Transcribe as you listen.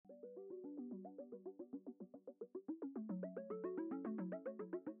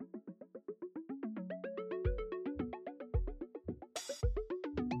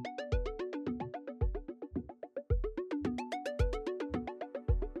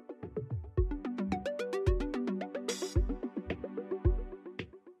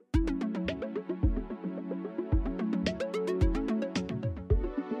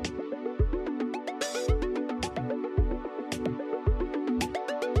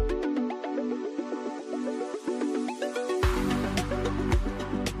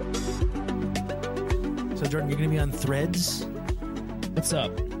Jordan, you're going to be on Threads? What's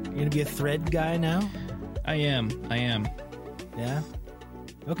up? You're going to be a Thread guy now? I am. Yeah?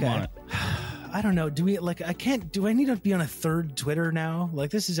 Okay. I don't know. Do I need to be on a third Twitter now?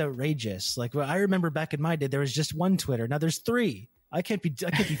 Like, this is outrageous. Like, I remember back in my day, there was just one Twitter. Now there's three. I can't be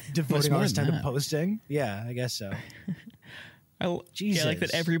devoting all this time to posting. Yeah, I guess so. Jesus. Yeah, like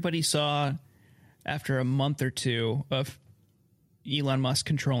that everybody saw after a month or two of Elon Musk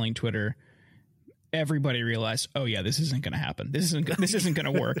controlling Twitter. Everybody realized, oh yeah, this isn't going to happen. This isn't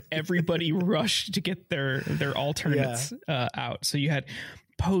going to work. Everybody rushed to get their alternates out. So you had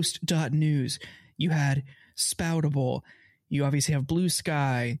Post.news, you had Spoutable, you obviously have Blue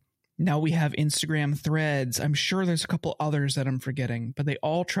Sky. Now we have Instagram Threads. I'm sure there's a couple others that I'm forgetting, but they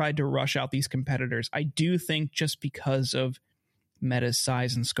all tried to rush out these competitors. I do think just because of Meta's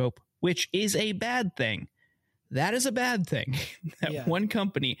size and scope, which is a bad thing. That is a bad thing. That one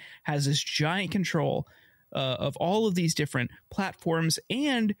company has this giant control of all of these different platforms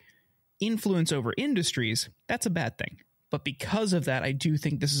and influence over industries. That's a bad thing. But because of that, I do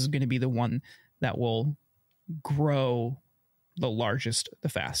think this is going to be the one that will grow the largest, the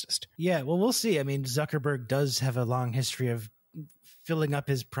fastest. Yeah, well, we'll see. I mean, Zuckerberg does have a long history of filling up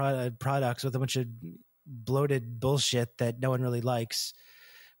his products with a bunch of bloated bullshit that no one really likes.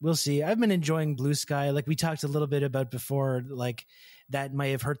 We'll see. I've been enjoying Blue Sky. Like we talked a little bit about before, like that might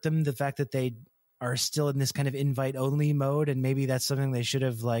have hurt them. The fact that they are still in this kind of invite only mode. And maybe that's something they should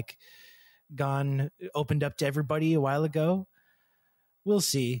have like opened up to everybody a while ago. We'll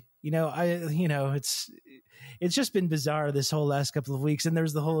see. It's just been bizarre this whole last couple of weeks. And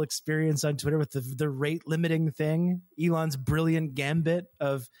there's the whole experience on Twitter with the rate limiting thing. Elon's brilliant gambit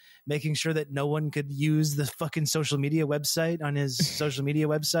of making sure that no one could use the fucking social media website on his social media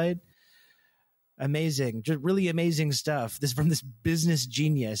website. Amazing. Just really amazing stuff. This from this business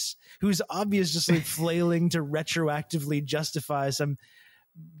genius who's obviously flailing to retroactively justify some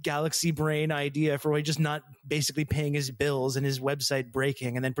galaxy brain idea for just not basically paying his bills and his website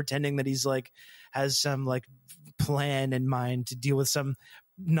breaking and then pretending that he's like has some like plan in mind to deal with some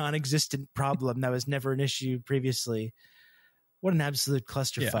non-existent problem that was never an issue previously. What an absolute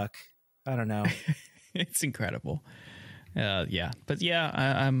clusterfuck. I don't know. It's incredible. But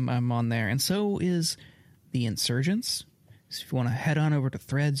I'm on there. And so is the Insurgents. So if you want to head on over to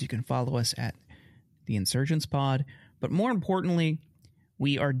Threads, you can follow us at the Insurgents Pod. But more importantly,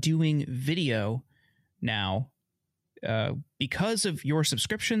 we are doing video now because of your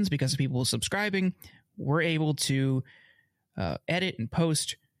subscriptions, because of people subscribing. We're able to edit and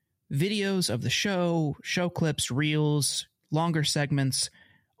post videos of the show clips, reels, longer segments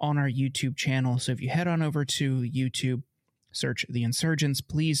on our YouTube channel. So if you head on over to YouTube, search The Insurgents,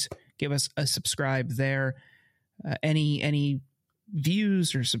 please give us a subscribe there. Any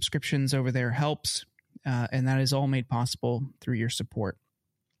views or subscriptions over there helps, and that is all made possible through your support.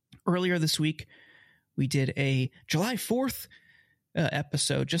 Earlier this week, we did a July 4th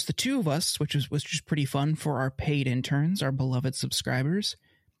episode, just the two of us, which was just pretty fun for our paid interns, our beloved subscribers.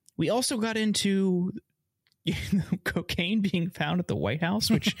 We also got into cocaine being found at the White House,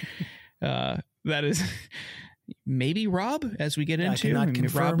 which that is maybe Rob, as we get into.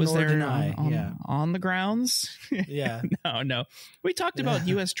 Rob was there on the grounds. Yeah. No. We talked about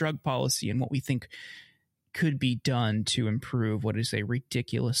U.S. drug policy and what we think could be done to improve what is a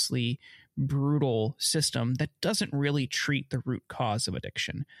ridiculously brutal system that doesn't really treat the root cause of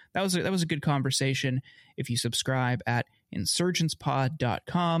addiction. That was a good conversation. If you subscribe at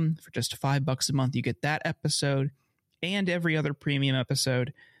insurgentspod.com for just $5 a month, you get that episode and every other premium episode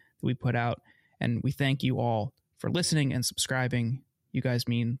that we put out. And we thank you all for listening and subscribing. You guys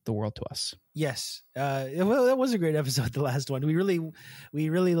mean the world to us. Yes. Well, that was a great episode, the last one. We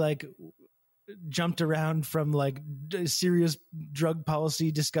really like jumped around from like serious drug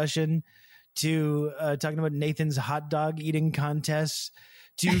policy discussion to talking about Nathan's hot dog eating contests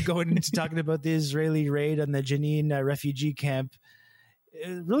to going into talking about the Israeli raid on the Jenin refugee camp.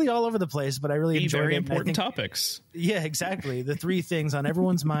 Really all over the place, but I really enjoyed very it. Important topics. Yeah, exactly. The three things on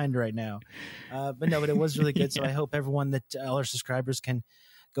everyone's mind right now. But it was really good. So I hope everyone all our subscribers can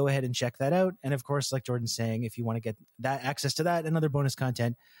go ahead and check that out. And of course, like Jordan's saying, if you want to get that access to that and other bonus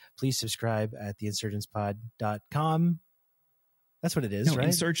content, please subscribe at theinsurgencepod.com. That's what it is, no, right?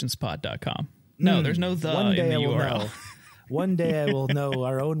 Insurgencepod.com. No, there's no the one day in the I will URL. know. One day I will know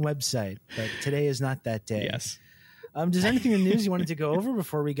our own website, but today is not that day. Yes. Does anything in the news you wanted to go over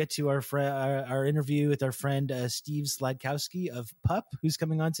before we get to our interview with our friend Steve Sladkowski of PUP, who's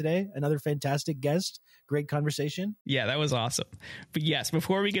coming on today? Another fantastic guest. Great conversation. Yeah, that was awesome. But yes,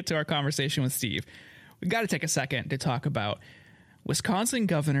 before we get to our conversation with Steve, we got to take a second to talk about Wisconsin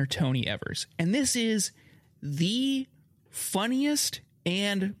Governor Tony Evers. And this is the funniest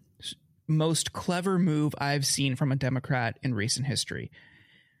and most clever move I've seen from a Democrat in recent history.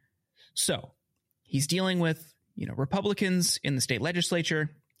 So he's dealing with, Republicans in the state legislature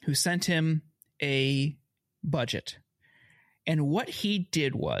who sent him a budget. And what he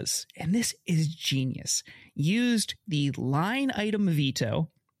did was, and this is genius, used the line item veto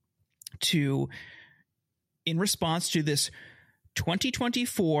in response to this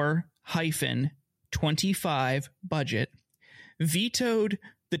 2024-25 budget, vetoed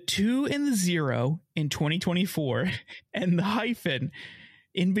the 2 and the 0 in 2024 and the hyphen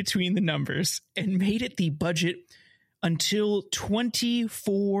in between the numbers, and made it the budget until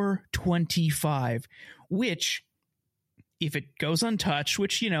 24-25, which, if it goes untouched,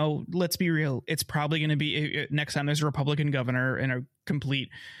 which, let's be real, it's probably going to be next time there's a Republican governor and a complete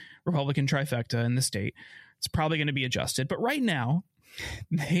Republican trifecta in the state, it's probably going to be adjusted. But right now,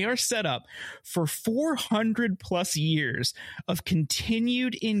 they are set up for 400 plus years of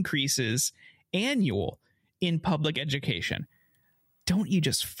continued increases annual in public education. Don't you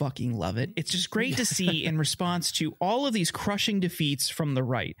just fucking love it? It's just great to see, in response to all of these crushing defeats from the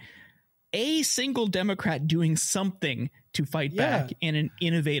right, a single Democrat doing something to fight back in an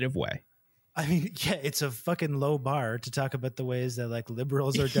innovative way. I mean, yeah, it's a fucking low bar to talk about the ways that like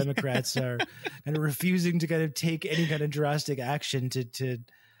liberals or Democrats are kind of refusing to kind of take any kind of drastic action to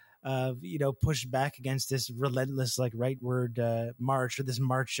push back against this relentless like rightward march, or this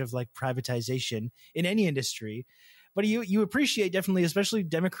march of like privatization in any industry. But you appreciate definitely, especially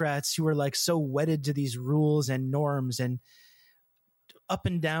Democrats who are like so wedded to these rules and norms, and up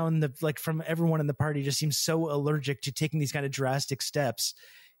and down from everyone in the party just seems so allergic to taking these kind of drastic steps.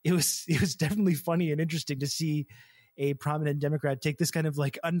 It was definitely funny and interesting to see a prominent Democrat take this kind of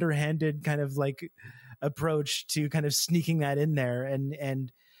like underhanded kind of like approach to kind of sneaking that in there and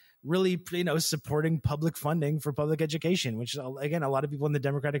really, supporting public funding for public education, which again, a lot of people in the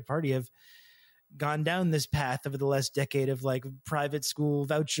Democratic Party have gone down this path over the last decade of like private school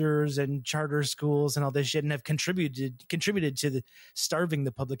vouchers and charter schools and all this shit, and have contributed to starving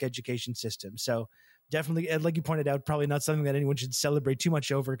the public education system. So definitely, like you pointed out, probably not something that anyone should celebrate too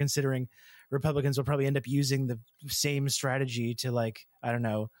much over, considering Republicans will probably end up using the same strategy to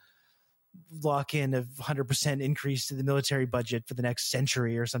lock in a 100% increase to the military budget for the next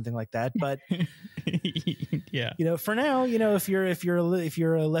century or something like that. But yeah, for now, if you're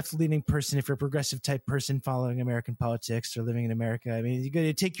a left leaning person, if you're a progressive type person following American politics or living in America, I mean, you got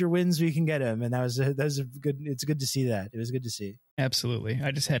to take your wins where you can get them. And that was a good, it's good to see that. It was good to see. Absolutely.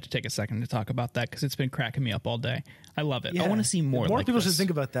 I just had to take a second to talk about that because it's been cracking me up all day. I love it. Yeah. I want to see more. More like people this. should think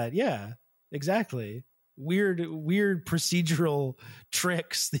about that. Yeah, exactly. Weird procedural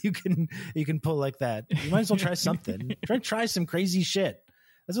tricks that you can pull like that. You might as well try something. Try some crazy shit.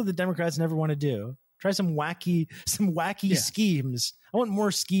 That's what the Democrats never want to do. Try some wacky schemes. I want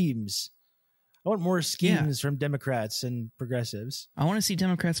more schemes. From Democrats and progressives. I want to see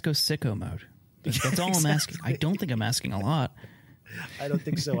Democrats go sicko mode. That's all I'm asking. I don't think I'm asking a lot. I don't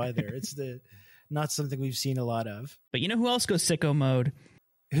think so either. It's not something we've seen a lot of. But you know who else goes sicko mode?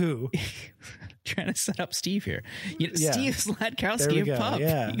 Who? Trying to set up Steve here. Yeah. Steve Sladkowski of PUP.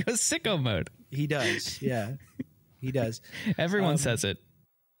 Yeah. He goes sicko mode. He does. Yeah, he does. Everyone says it.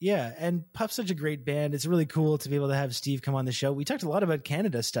 Yeah, and PUP's such a great band. It's really cool to be able to have Steve come on the show. We talked a lot about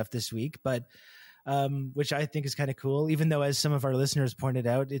Canada stuff this week, but which I think is kind of cool, even though, as some of our listeners pointed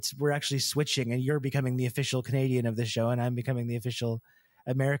out, we're actually switching, and you're becoming the official Canadian of the show, and I'm becoming the official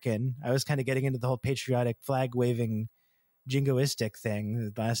American. I was kind of getting into the whole patriotic flag waving jingoistic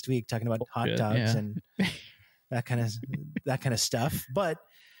thing last week, talking about hot dogs and that kind of stuff. But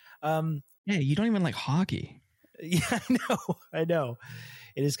yeah, you don't even like hockey. Yeah, I know.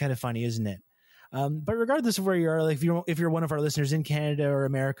 It is kind of funny, isn't it? But regardless of where you are, like if you're one of our listeners in Canada or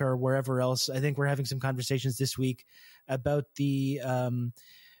America or wherever else, I think we're having some conversations this week about the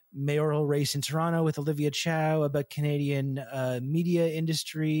mayoral race in Toronto with Olivia Chow, about Canadian media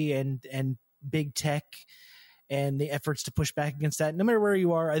industry and big tech, and the efforts to push back against that. No matter where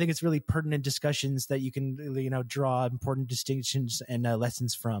you are, I think it's really pertinent discussions that you can, draw important distinctions and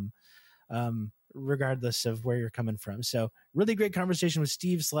lessons from, regardless of where you're coming from. So really great conversation with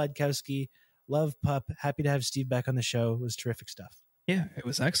Steve Sladkowski. Love Pup. Happy to have Steve back on the show. It was terrific stuff. Yeah, it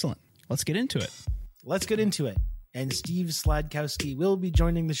was excellent. Let's get into it. Let's get into it. And Steve Sladkowski will be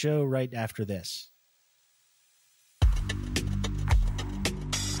joining the show right after this.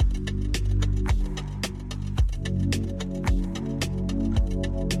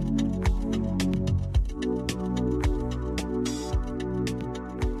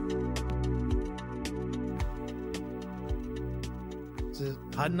 Is it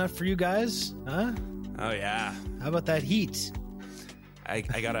hot enough for you guys? Huh? Oh yeah. How about that heat?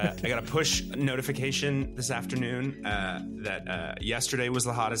 I got a push notification this afternoon that yesterday was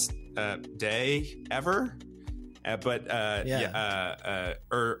the hottest day ever, but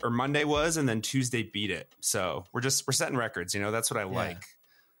Monday was, and then Tuesday beat it. So we're setting records. That's what I like.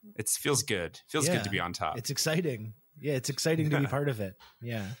 It feels good. Feels good to be on top. It's exciting. Yeah, it's exciting to be part of it.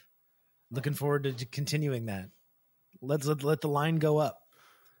 Yeah, looking forward to continuing that. Let the line go up.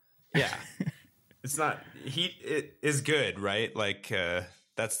 Yeah. It's not heat. It is good, right? Like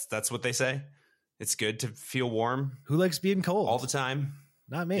that's what they say. It's good to feel warm. Who likes being cold all the time?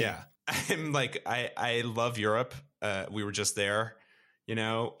 Not me. Yeah, I'm like I love Europe. We were just there,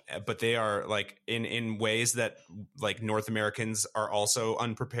 but they are like in ways that like North Americans are also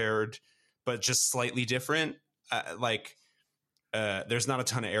unprepared, but just slightly different. There's not a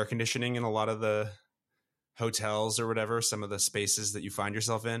ton of air conditioning in a lot of the hotels or whatever. Some of the spaces that you find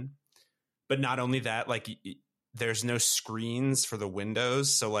yourself in. But not only that, like there's no screens for the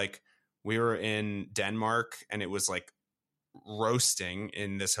windows. So like we were in Denmark and it was like roasting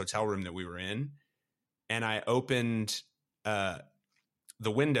in this hotel room that we were in. And I opened the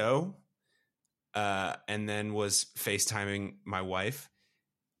window and then was FaceTiming my wife,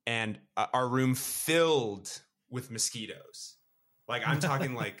 and our room filled with mosquitoes. Like I'm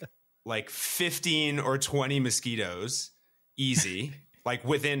talking like 15 or 20 mosquitoes easy. Like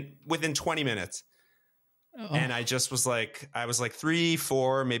within 20 minutes. Oh. And I just was like, 3,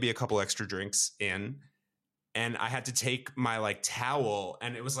 4, maybe a couple extra drinks in. And I had to take my like towel,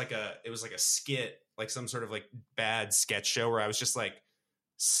 and it was like a skit, like some sort of like bad sketch show where I was just like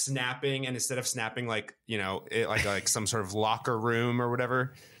snapping. And instead of snapping, like, like some sort of locker room or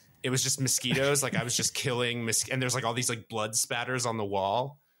whatever, it was just mosquitoes. Like I was just killing and there's like all these like blood spatters on the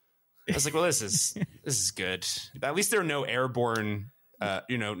wall. I was like, well, this is good. At least there are no airborne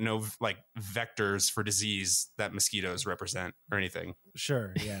no like vectors for disease that mosquitoes represent or anything.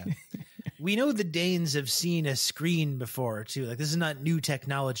 Sure. Yeah. We know the Danes have seen a screen before too. Like this is not new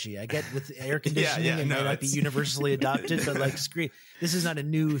technology. I get with air conditioning it might not be universally adopted, but like this is not a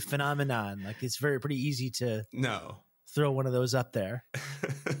new phenomenon. Like it's pretty easy to throw one of those up there.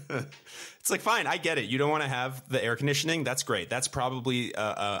 It's like, fine, I get it. You don't want to have the air conditioning. That's great. That's probably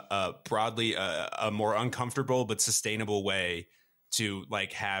broadly a more uncomfortable but sustainable way to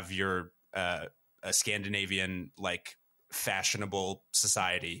like have your a Scandinavian like fashionable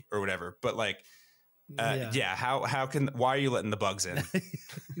society or whatever. But like why are you letting the bugs in?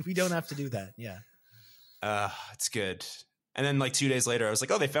 We don't have to do that. Yeah. It's good. And then like 2 days later I was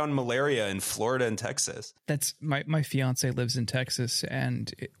like, oh, they found malaria in Florida and Texas. That's my fiance lives in Texas,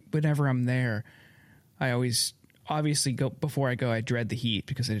 and whenever I'm there, I always obviously before I go I dread the heat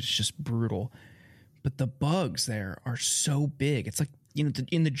because it's just brutal. But the bugs there are so big. It's like,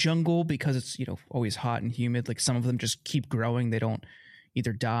 in the jungle, because it's, always hot and humid, like some of them just keep growing. They don't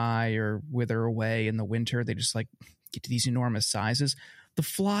either die or wither away in the winter. They just like get to these enormous sizes. The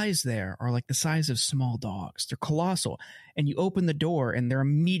flies there are like the size of small dogs. They're colossal. And you open the door and they're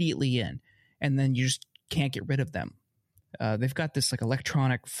immediately in. And then you just can't get rid of them. They've got this like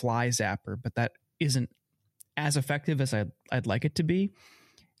electronic fly zapper, but that isn't as effective as I'd like it to be.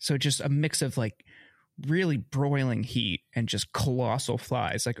 So just a mix of like really broiling heat and just colossal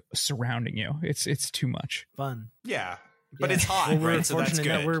flies like surrounding you. It's too much fun. Yeah, but it's hot. Well, right? So that's good.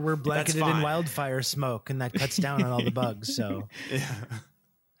 That we're blanketed in wildfire smoke, and that cuts down on all the bugs. So yeah,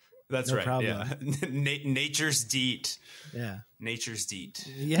 that's no right. Problem. Yeah, nature's deet. Yeah, nature's deet.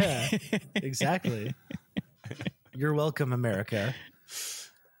 Yeah, exactly. You're welcome, America.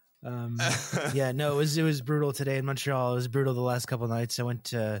 Yeah, no, it was brutal today in Montreal. It was brutal the last couple of nights. I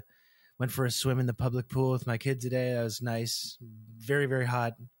went for a swim in the public pool with my kid today. That was nice. Very, very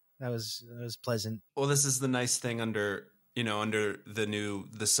hot. That was pleasant. Well, this is the nice thing under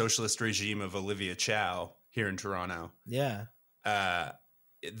the socialist regime of Olivia Chow here in Toronto. Yeah.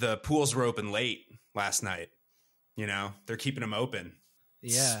 The pools were open late last night. They're keeping them open.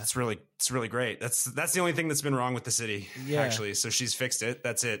 Yeah. It's really great. That's the only thing that's been wrong with the city, Yeah. actually. So she's fixed it.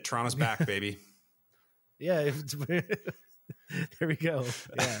 That's it. Toronto's back, baby. Yeah. There we go.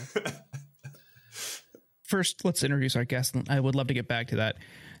 Yeah. First, let's introduce our guest. I would love to get back to that.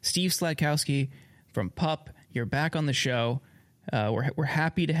 Steve Sladkowski from PUP, you're back on the show. We're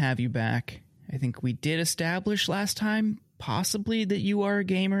happy to have you back. I think we did establish last time, possibly, that you are a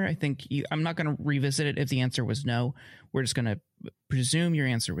gamer. I think I'm not going to revisit it if the answer was no. We're just going to presume your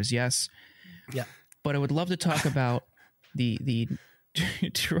answer was yes. Yeah. But I would love to talk about the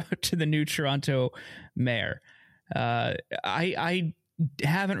to the new Toronto mayor. I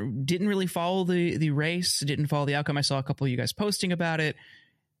didn't really follow the race, didn't follow the outcome. I saw a couple of you guys posting about it,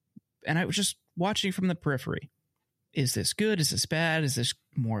 and I was just watching from the periphery. Is this good? Is this bad? Is this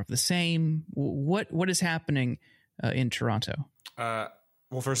more of the same? What is happening in Toronto?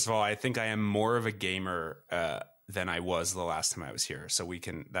 Well, first of all, I think I am more of a gamer than I was the last time I was here. So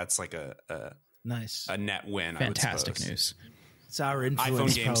that's like a nice, a net win. Fantastic I would news. It's our influence.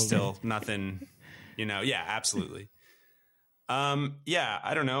 iPhone games probably. still nothing, Yeah, absolutely. Yeah,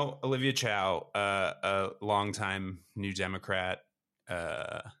 I don't know. Olivia Chow, a longtime New Democrat.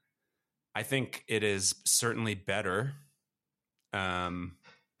 I think it is certainly better.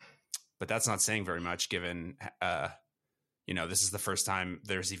 But that's not saying very much given, this is the first time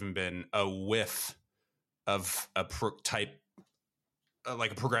there's even been a whiff of a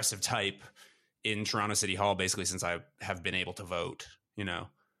like a progressive type in Toronto City Hall, basically since I have been able to vote.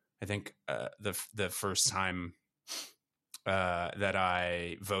 I think the first time that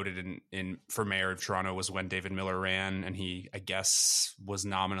I voted for mayor of Toronto was when David Miller ran, and he, I guess, was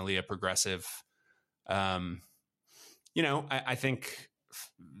nominally a progressive. I think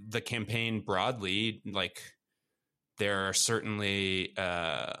the campaign broadly, like, there are certainly,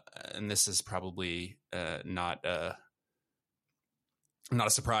 and this is probably not a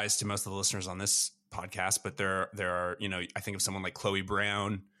surprise to most of the listeners on this podcast, but there are, I think of someone like Chloe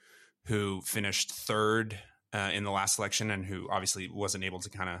Brown, who finished third in the last election, and who obviously wasn't able to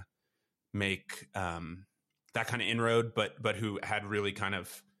kind of make that kind of inroad, but who had really kind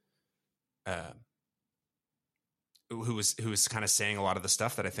of who was kind of saying a lot of the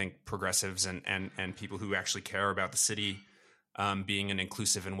stuff that I think progressives and people who actually care about the city being an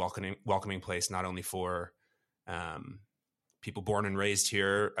inclusive and welcoming place, not only for people born and raised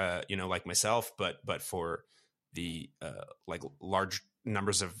here, like myself, but for the like large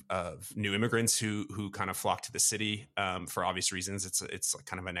numbers of new immigrants who kind of flock to the city for obvious reasons. It's like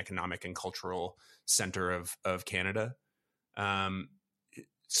kind of an economic and cultural center of Canada.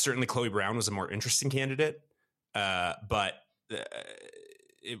 Certainly Chloe Brown was a more interesting candidate, but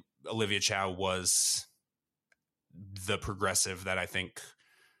Olivia Chow was the progressive that I think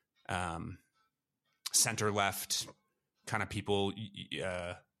center left kind of people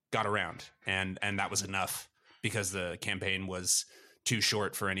got around, and that was enough because the campaign was too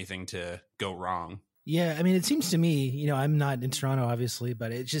short for anything to go wrong. Yeah, I mean, it seems to me, I'm not in Toronto, obviously,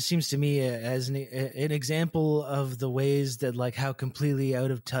 but it just seems to me as an example of the ways that, like, how completely out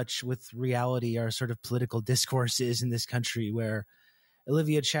of touch with reality our sort of political discourse is in this country, where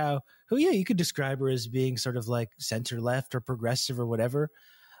Olivia Chow, who, yeah, you could describe her as being sort of like center left or progressive or whatever,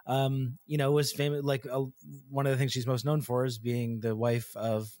 was famous. Like, one of the things she's most known for is being the wife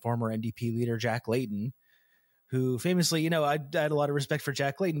of former NDP leader Jack Layton, who famously, I had a lot of respect for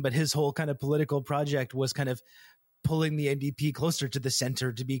Jack Layton, but his whole kind of political project was kind of pulling the NDP closer to the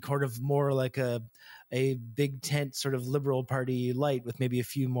center to be kind of more like a big tent sort of liberal party light with maybe a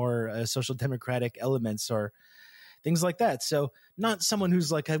few more social democratic elements or things like that. So not someone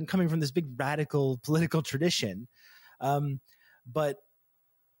who's like, I'm coming from this big radical political tradition, but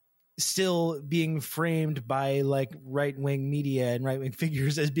still being framed by like right-wing media and right-wing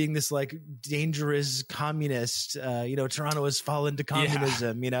figures as being this like dangerous communist, Toronto has fallen to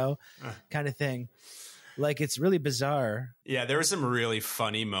communism, kind of thing. Like, it's really bizarre. Yeah, there were some really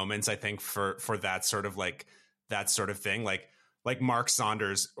funny moments, I think, for that sort of thing. Like Mark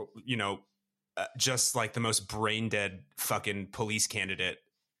Saunders, just like the most brain dead fucking police candidate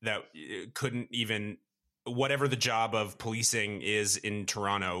that couldn't even, whatever the job of policing is in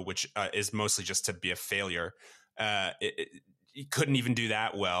Toronto, which is mostly just to be a failure, he couldn't even do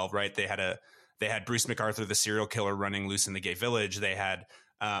that well, right? They had Bruce MacArthur, the serial killer, running loose in the gay village. They had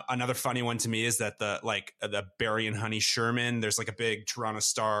another funny one to me is that the Barry and Honey Sherman, there's like a big Toronto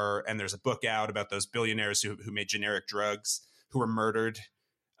Star, and there's a book out about those billionaires who made generic drugs, who were murdered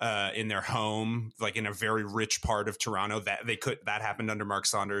in their home, like in a very rich part of Toronto. That happened under Mark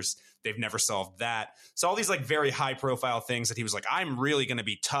Saunders. They've never solved that. So all these like very high profile things that he was like, I'm really going to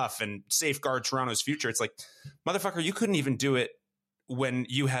be tough and safeguard Toronto's future. It's like, motherfucker, you couldn't even do it when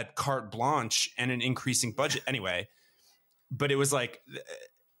you had carte blanche and an increasing budget anyway. But it was like,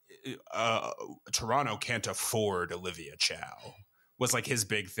 Toronto can't afford Olivia Chow was like his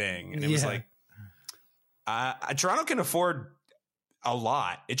big thing. And it was like, Toronto can afford a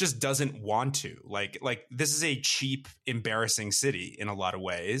lot. It just doesn't want to. Like this is a cheap, embarrassing city in a lot of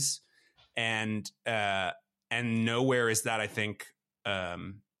ways. And nowhere is that, I think,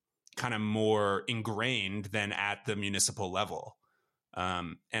 kind of more ingrained than at the municipal level.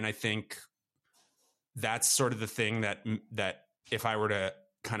 And I think that's sort of the thing that if I were to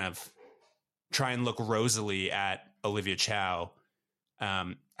kind of try and look rosily at Olivia Chow,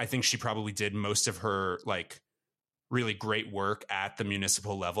 I think she probably did most of her like really great work at the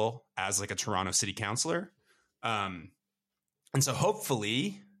municipal level as like a Toronto city councillor. And so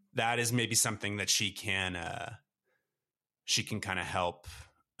hopefully that is maybe something that she can kind of help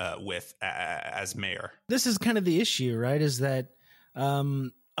with as mayor. This is kind of the issue, right? Is that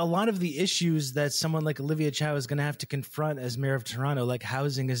a lot of the issues that someone like Olivia Chow is going to have to confront as mayor of Toronto, like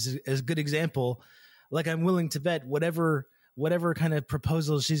housing is a good example. Like I'm willing to bet whatever kind of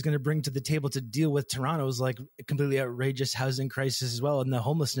proposals she's going to bring to the table to deal with Toronto's like completely outrageous housing crisis as well, and the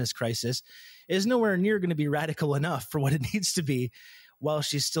homelessness crisis is nowhere near going to be radical enough for what it needs to be, while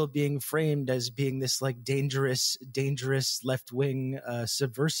she's still being framed as being this like dangerous left-wing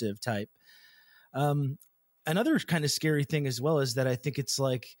subversive type. Another kind of scary thing as well is that I think it's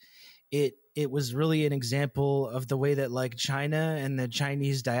like it was really an example of the way that like China and the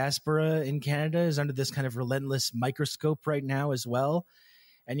Chinese diaspora in Canada is under this kind of relentless microscope right now as well.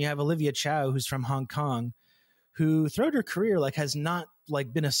 And you have Olivia Chow, who's from Hong Kong, who throughout her career like has not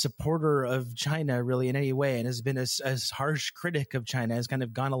like been a supporter of China really in any way, and has been as harsh critic of China, has kind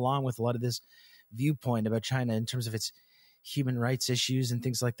of gone along with a lot of this viewpoint about China in terms of its human rights issues and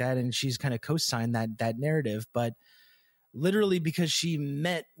things like that. And she's kind of co-signed that narrative, but literally because she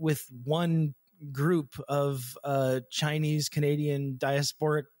met with one group of Chinese Canadian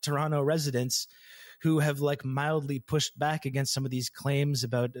diasporic Toronto residents who have like mildly pushed back against some of these claims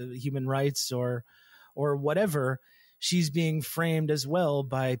about human rights or whatever, she's being framed as well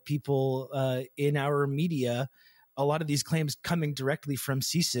by people in our media. A lot of these claims coming directly from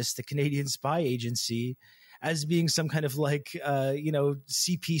CSIS, the Canadian Spy Agency, as being some kind of like,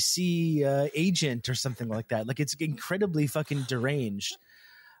 CPC agent or something like that. Like it's incredibly fucking deranged.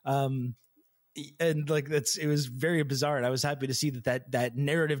 And like it was very bizarre. And I was happy to see that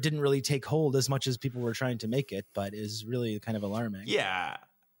narrative didn't really take hold as much as people were trying to make it, but is really kind of alarming. Yeah.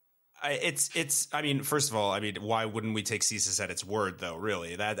 I mean, first of all, I mean, why wouldn't we take CSIS at its word though?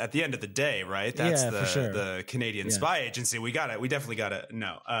 Really, that at the end of the day, right? That's the Canadian Spy Agency. We definitely got to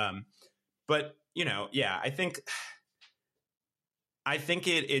know. But I think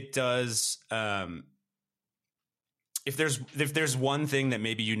it does. If there's one thing that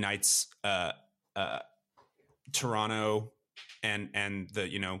maybe unites Toronto and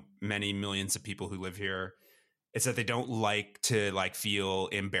the many millions of people who live here, it's that they don't like to like feel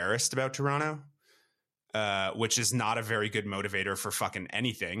embarrassed about Toronto, which is not a very good motivator for fucking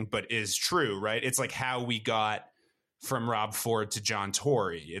anything, but is true, right? It's like how we got from Rob Ford to John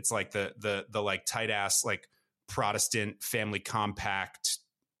Tory. It's like the like tight ass like Protestant family compact,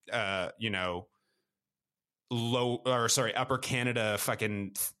 upper Canada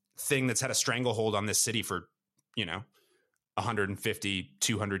fucking thing that's had a stranglehold on this city for 150,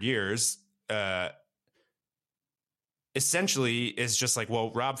 200 years. Essentially is just like,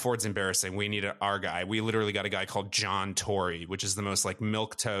 well, Rob Ford's embarrassing. We need our guy. We literally got a guy called John Tory, which is the most like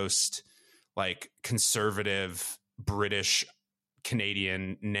milquetoast, like conservative British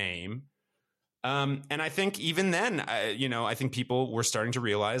Canadian name. And I think even then, I think people were starting to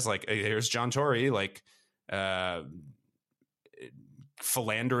realize like, hey, here's John Tory, like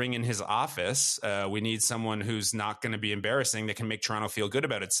philandering in his office. We need someone who's not going to be embarrassing, that can make Toronto feel good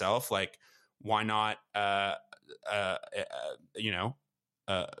about itself. Like, why not,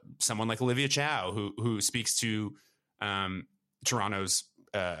 someone like Olivia Chow, who speaks to Toronto's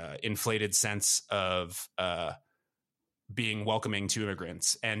inflated sense of being welcoming to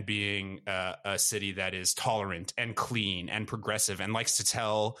immigrants and being a city that is tolerant and clean and progressive and likes to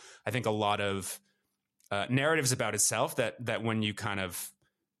tell, I think, a lot of narratives about itself that when you kind of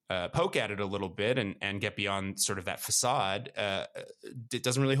poke at it a little bit and get beyond sort of that facade, it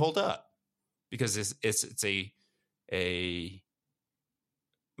doesn't really hold up, because it's a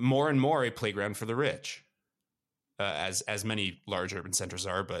more and more a playground for the rich, as many large urban centers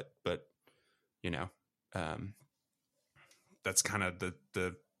are, but that's kind of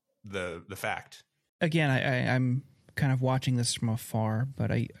the fact. Again, I'm kind of watching this from afar,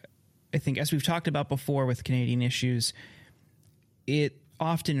 but I think, as we've talked about before with Canadian issues, it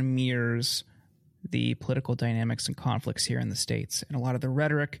often mirrors the political dynamics and conflicts here in the States. And a lot of the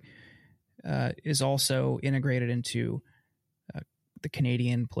rhetoric is also integrated into the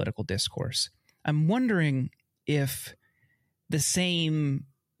Canadian political discourse. I'm wondering if the same,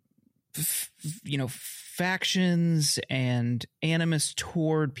 factions and animus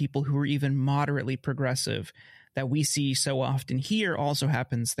toward people who are even moderately progressive that we see so often here also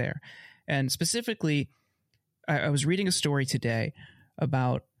happens there. And specifically, I was reading a story today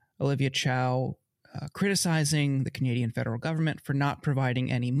about Olivia Chow criticizing the Canadian federal government for not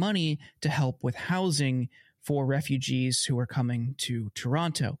providing any money to help with housing for refugees who are coming to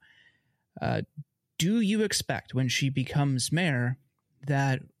Toronto. Do you expect when she becomes mayor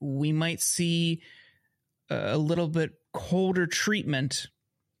that we might see a little bit colder treatment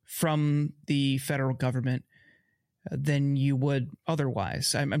from the federal government than you would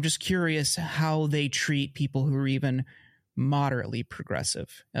otherwise? I'm just curious how they treat people who are even moderately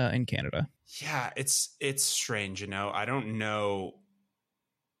progressive in Canada. Yeah, it's strange. I don't know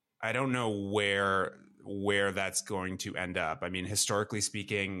where that's going to end up. I mean, historically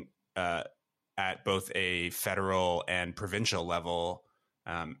speaking, at both a federal and provincial level,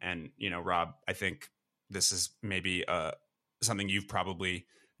 and Rob, I think this is maybe something you've probably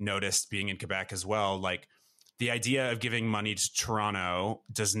noticed being in Quebec as well. Like, the idea of giving money to Toronto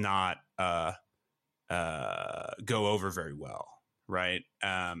does not go over very well, right?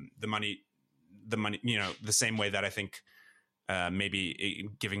 The money, the same way that I think maybe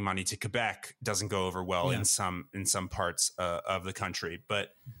giving money to Quebec doesn't go over well in some parts of the country.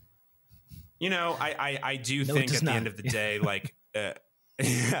 But I do think at the end of the day, like,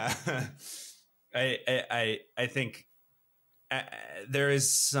 I think there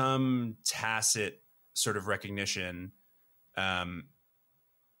is some tacit sort of recognition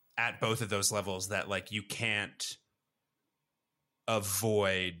at both of those levels that, like, you can't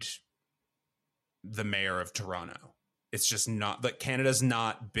avoid the mayor of Toronto. It's just not, like, Canada's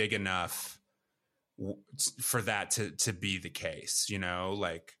not big enough for that to be the case,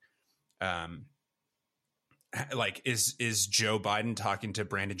 like is Joe Biden talking to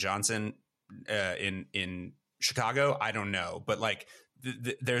Brandon Johnson in Chicago? I don't know, but like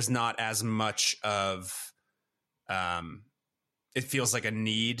there's not as much of it feels like a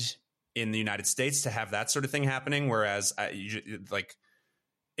need in the United States to have that sort of thing happening. Whereas like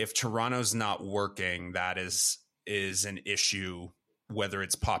if Toronto's not working, that is an issue, whether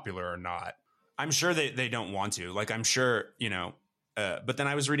it's popular or not. I'm sure they don't want to, like, I'm sure, but then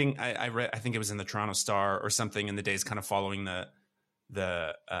I was reading, I read, I think it was in the Toronto Star or something in the days kind of following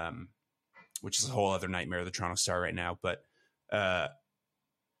the which is a whole other nightmare, the Toronto Star right now. But, that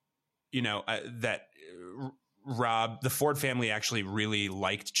Rob, the Ford family actually really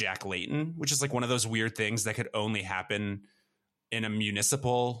liked Jack Layton, which is like one of those weird things that could only happen in a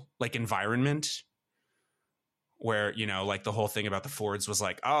municipal like environment where, like the whole thing about the Fords was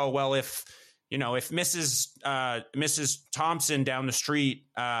like, oh, well, if Mrs. Thompson down the street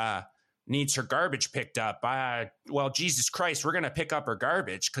needs her garbage picked up, well, Jesus Christ, we're going to pick up her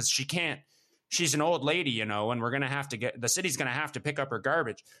garbage because she's an old lady, and we're going to have to the city's going to have to pick up her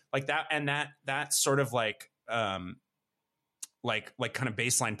garbage like that. And that sort of like kind of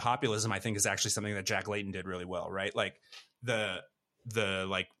baseline populism, I think, is actually something that Jack Layton did really well. Right. Like the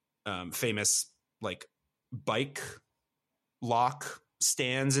famous like bike lock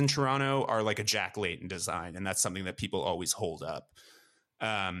stands in Toronto are like a Jack Layton design. And that's something that people always hold up.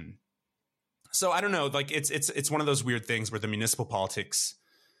 So I don't know, like it's one of those weird things where the municipal politics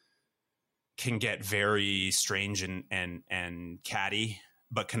can get very strange and catty,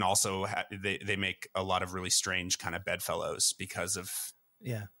 but can also they make a lot of really strange kind of bedfellows because of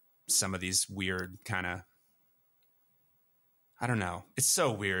some of these weird kind of, I don't know. It's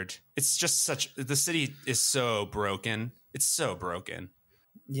so weird. It's just the city is so broken. It's so broken.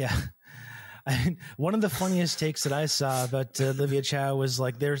 Yeah. One of the funniest takes that I saw about Olivia Chow was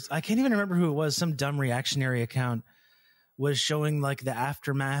like, I can't even remember who it was. Some dumb reactionary account was showing like the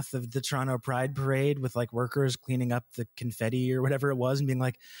aftermath of the Toronto Pride Parade with like workers cleaning up the confetti or whatever it was and being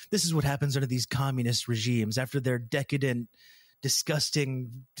like, this is what happens under these communist regimes after their decadent,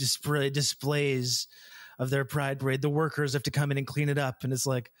 disgusting displays of their Pride Parade. The workers have to come in and clean it up. And it's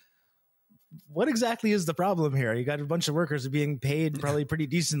like, what exactly is the problem here? You got a bunch of workers being paid probably pretty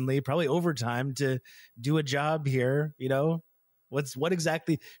decently, probably overtime to do a job here. What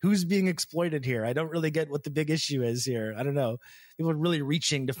exactly, who's being exploited here? I don't really get what the big issue is here. I don't know. People are really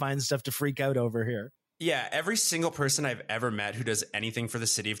reaching to find stuff to freak out over here. Yeah. Every single person I've ever met who does anything for the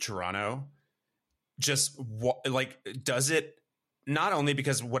city of Toronto just does it not only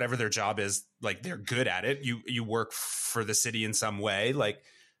because whatever their job is, like they're good at it. You work for the city in some way, like,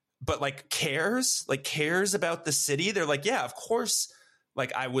 but like cares about the city. They're like, yeah, of course.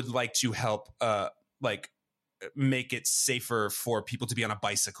 Like I would like to help, like make it safer for people to be on a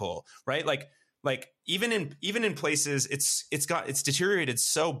bicycle, right? Like even in places, it's deteriorated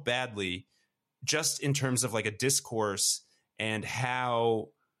so badly, just in terms of like a discourse and how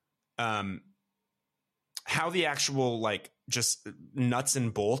the actual like just nuts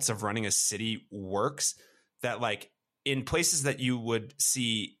and bolts of running a city works, that like in places that you would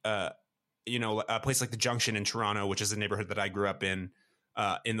see, a place like the Junction in Toronto, which is a neighborhood that I grew up in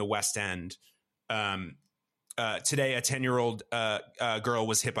the West End. Today, a 10-year-old girl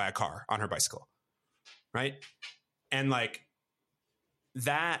was hit by a car on her bicycle. Right. And like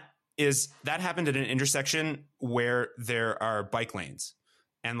that happened at an intersection where there are bike lanes.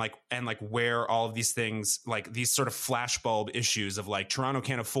 And like where all of these things, like these sort of flashbulb issues of like Toronto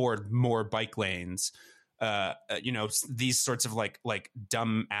can't afford more bike lanes, these sorts of like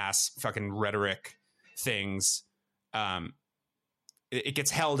dumb ass fucking rhetoric things. It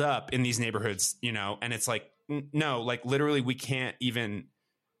gets held up in these neighborhoods, and it's like, no, like literally we can't even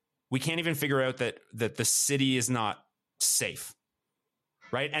figure out that the city is not safe.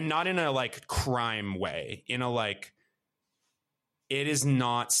 Right. And not in a like crime way, in a like, it is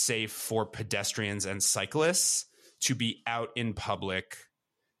not safe for pedestrians and cyclists to be out in public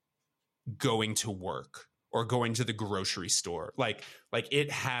going to work or going to the grocery store. Like it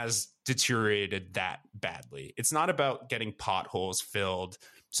has deteriorated that badly. It's not about getting potholes filled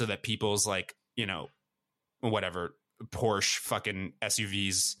so that people's like, whatever Porsche fucking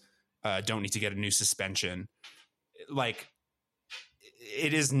SUVs don't need to get a new suspension. Like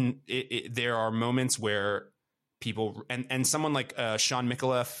there are moments where people and someone like Sean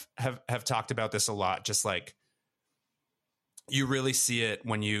Micallef have talked about this a lot. Just like you really see it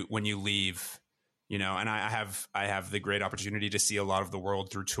when you leave, and I have the great opportunity to see a lot of the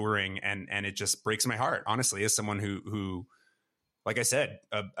world through touring, and it just breaks my heart, honestly, as someone who like I said,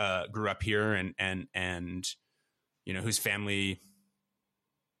 grew up here and whose family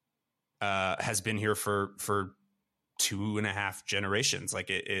has been here for 2.5 generations.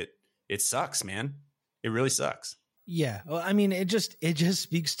 Like it sucks, man. It really sucks. Yeah. Well, I mean, it just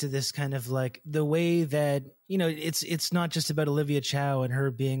speaks to this kind of like the way that, it's not just about Olivia Chow and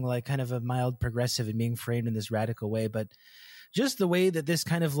her being like kind of a mild progressive and being framed in this radical way, but just the way that this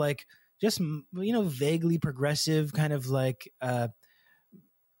kind of like, just, vaguely progressive kind of like,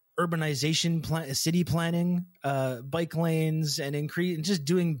 urbanization city planning, bike lanes and just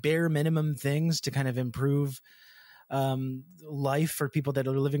doing bare minimum things to kind of improve life for people that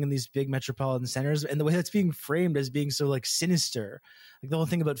are living in these big metropolitan centers, and the way that's being framed as being so like sinister, like the whole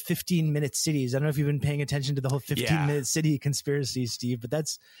thing about 15-minute cities. I don't know if you've been paying attention to the whole 15-minute city conspiracy, Steve, but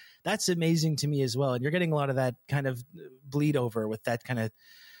that's amazing to me as well. And you're getting a lot of that kind of bleed over with that kind of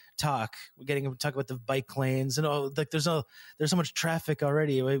talk. We're getting to talk about the bike lanes and like there's so much traffic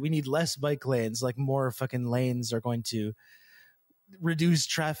already. We need less bike lanes, like more fucking lanes are going to reduce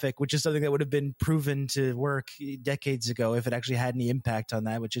traffic, which is something that would have been proven to work decades ago if it actually had any impact on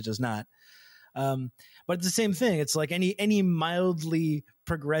that, which it does not. But it's the same thing. It's like any mildly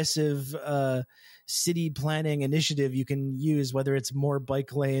progressive city planning initiative you can use, whether it's more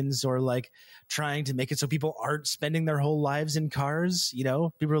bike lanes or like trying to make it so people aren't spending their whole lives in cars.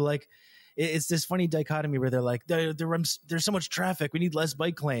 People are like, it's this funny dichotomy where they're like, there's so much traffic, we need less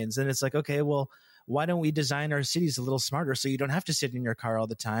bike lanes. And it's like, okay, well, why don't we design our cities a little smarter so you don't have to sit in your car all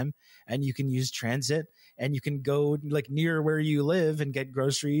the time and you can use transit and you can go like near where you live and get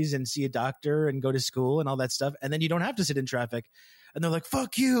groceries and see a doctor and go to school and all that stuff. And then you don't have to sit in traffic. And they're like,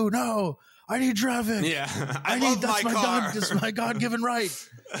 fuck you. No, I need traffic. Yeah. That's my God-given right.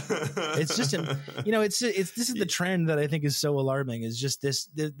 It's just, this is the trend that I think is so alarming, is just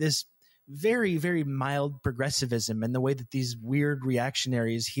this very, very mild progressivism, and the way that these weird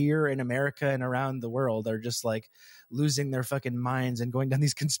reactionaries here in America and around the world are just like losing their fucking minds and going down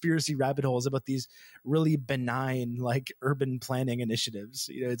these conspiracy rabbit holes about these really benign like urban planning initiatives.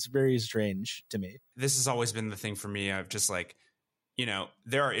 It's very strange to me. This has always been the thing for me. I've just like,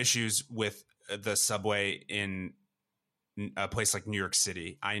 there are issues with the subway in a place like New York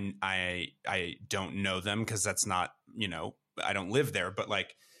City. I don't know them because that's not, I don't live there, but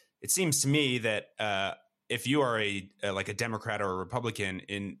like, it seems to me that if you are a Democrat or a Republican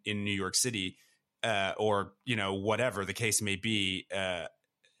in New York City, or whatever the case may be,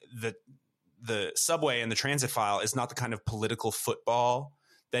 the subway and the transit file is not the kind of political football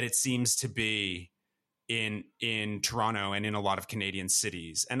that it seems to be in Toronto and in a lot of Canadian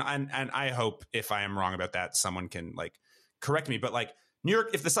cities. And I hope, if I am wrong about that, someone can like correct me, but like New York,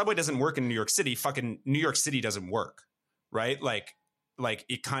 if the subway doesn't work in New York City, fucking New York City doesn't work, right? Like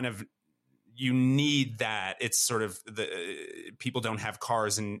it kind of, you need that. It's sort of people don't have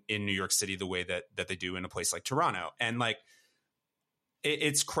cars in New York City the way that they do in a place like Toronto. And like,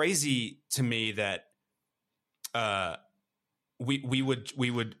 it's crazy to me that we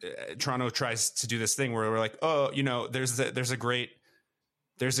would Toronto tries to do this thing where we're like, oh, you know, there's a great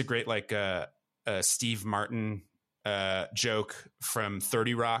like Steve Martin joke from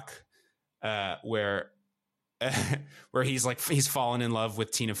 30 Rock where he's fallen in love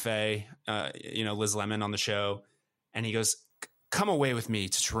with Tina Fey, you know, Liz Lemon on the show, and he goes, "Come away with me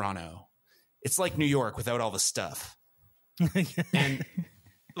to Toronto. It's like New York without all the stuff." And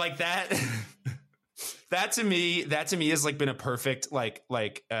like that to me has like been a perfect I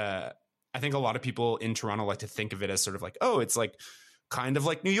think a lot of people in Toronto like to think of it as sort of like, oh, it's like kind of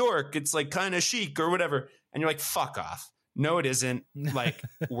like New York, it's like kind of chic or whatever, and you're like, fuck off. No, it isn't. Like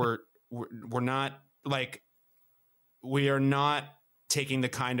we're not, like, we are not taking the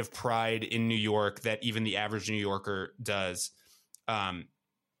kind of pride in New York that even the average New Yorker does. And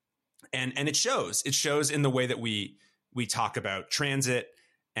it shows in the way that we talk about transit,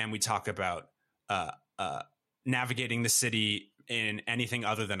 and we talk about navigating the city in anything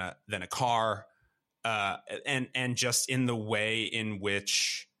other than a car, and just in the way in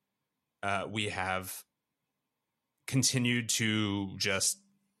which we have continued to just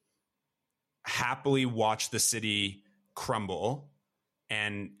happily watch the city crumble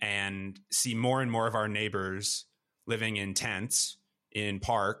and see more and more of our neighbors living in tents in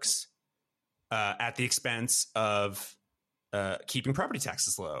parks at the expense of keeping property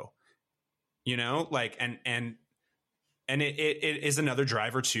taxes low, you know, like, and it is another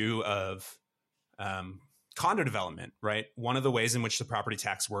driver too of condo development, right? One of the ways in which the property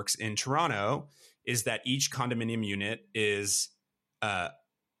tax works in Toronto is that each condominium unit is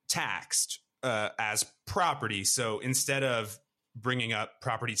taxed as property. So instead of bringing up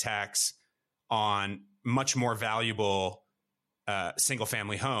property tax on much more valuable single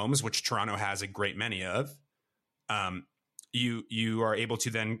family homes, which Toronto has a great many of, you are able to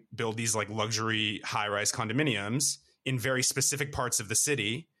then build these like luxury high-rise condominiums in very specific parts of the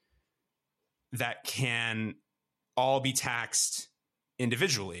city that can all be taxed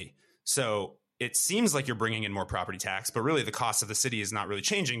individually. So it seems like you're bringing in more property tax, but really the cost of the city is not really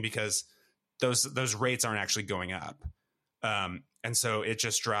changing because those rates aren't actually going up. And so it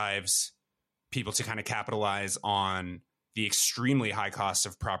just drives people to kind of capitalize on the extremely high cost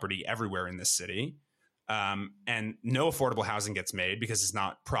of property everywhere in this city. And no affordable housing gets made because it's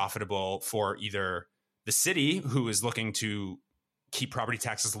not profitable for either the city, who is looking to keep property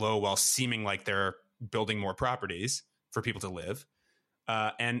taxes low while seeming like they're building more properties for people to live.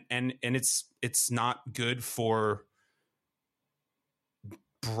 And it's not good for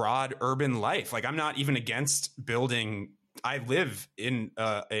broad urban life. Like, I'm not even against building. I live in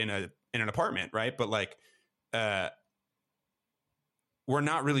an apartment, right? But like, we're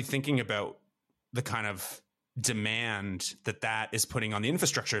not really thinking about the kind of demand that is putting on the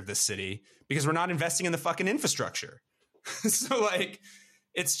infrastructure of this city because we're not investing in the fucking infrastructure. So like,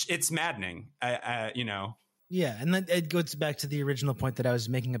 it's maddening. You know. Yeah, and then it goes back to the original point that I was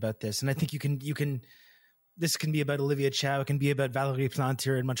making about this, and I think you can. This can be about Olivia Chow, it can be about Valérie Plante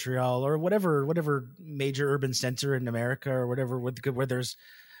here in Montreal, or whatever major urban center in America, or whatever where there's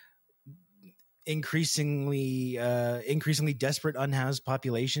increasingly desperate unhoused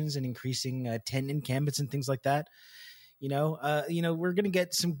populations and increasing tenant encampments and things like that. You know, we're going to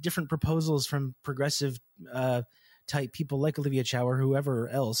get some different proposals from progressive type people like Olivia Chow or whoever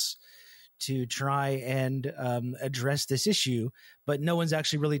else to try and address this issue, but no one's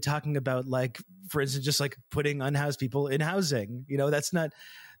actually really talking about, like, for instance, just like putting unhoused people in housing. You know, that's not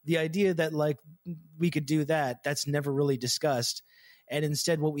the idea that like we could do that. That's never really discussed. And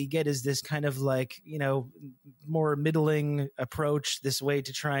instead what we get is this kind of like, you know, more middling approach, this way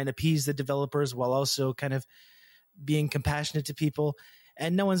to try and appease the developers while also kind of being compassionate to people.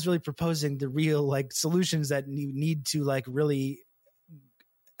 And no one's really proposing the real like solutions that you need to like really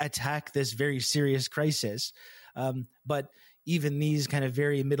attack this very serious crisis. But even these kind of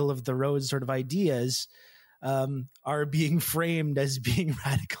very middle of the road sort of ideas are being framed as being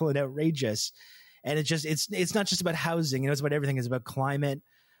radical and outrageous. And it's not just about housing, you know, it's about everything. It's about climate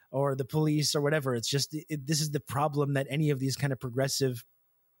or the police or whatever. It's just, this is the problem that any of these kind of progressive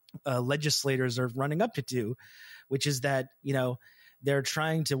legislators are running up to, which is that, you know, they're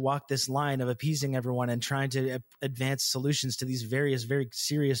trying to walk this line of appeasing everyone and trying to advance solutions to these various, very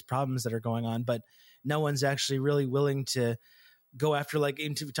serious problems that are going on. But no one's actually really willing to go after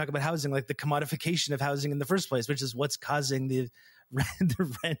to talk about housing, like the commodification of housing in the first place, which is what's causing the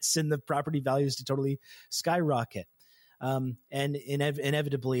rents and the property values to totally skyrocket. And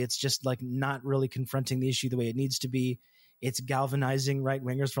inevitably, it's just like not really confronting the issue the way it needs to be. It's galvanizing right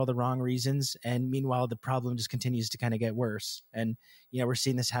wingers for all the wrong reasons. And meanwhile, the problem just continues to kind of get worse. And, we're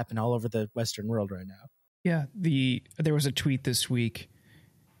seeing this happen all over the Western world right now. Yeah. There was a tweet this week.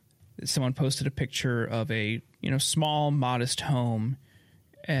 Someone posted a picture of a, small, modest home,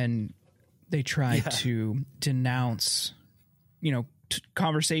 and they tried to denounce,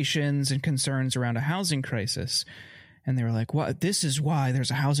 conversations and concerns around a housing crisis. And they were like, well, this is why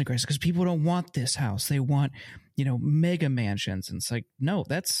there's a housing crisis, because people don't want this house. They want, mega mansions. And it's like, no,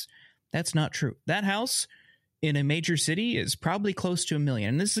 that's not true. That house in a major city is probably close to $1 million.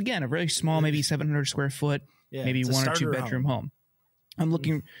 And this is, again, a very small, maybe 700 square foot, maybe 1 or 2 bedroom home. I'm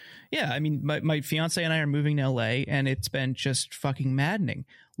looking. Yeah. I mean, my fiance and I are moving to LA, and it's been just fucking maddening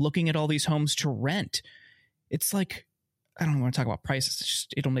looking at all these homes to rent. It's like, I don't want to talk about prices.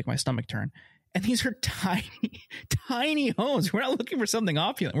 It'll make my stomach turn. And these are tiny, tiny homes. We're not looking for something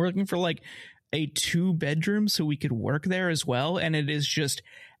opulent. We're looking for like a 2-bedroom so we could work there as well. And it is just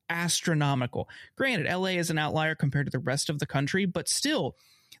astronomical. Granted, LA is an outlier compared to the rest of the country, but still,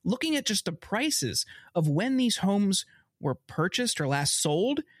 looking at just the prices of when these homes were purchased or last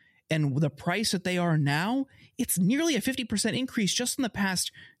sold and the price that they are now, it's nearly a 50% increase just in the past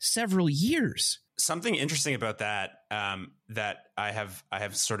several years. Something interesting about that, that I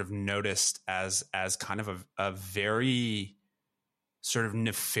have sort of noticed as kind of a very sort of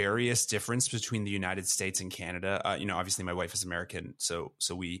nefarious difference between the United States and Canada. Obviously my wife is American, so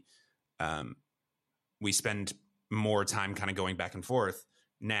we spend more time kind of going back and forth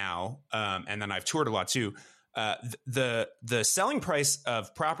now, and then I've toured a lot too. The selling price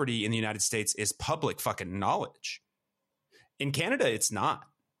of property in the United States is public fucking knowledge. In Canada, it's not.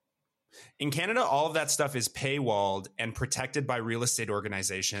 In Canada, all of that stuff is paywalled and protected by real estate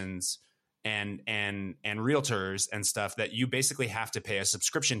organizations and realtors and stuff that you basically have to pay a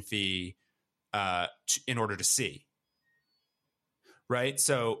subscription fee in order to see. Right.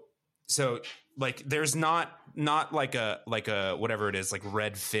 So like there's not like a whatever it is, like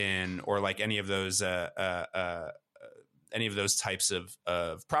Redfin or like any of those types of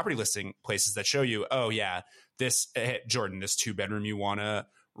property listing places that show you, oh yeah, Jordan, this 2-bedroom you want to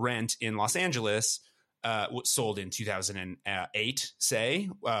rent in Los Angeles sold in 2008, say,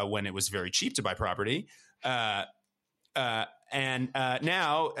 when it was very cheap to buy property. And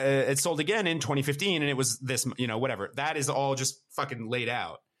now it's sold again in 2015 and it was this, whatever. That is all just fucking laid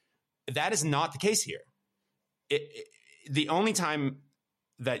out. That is not the case here. The only time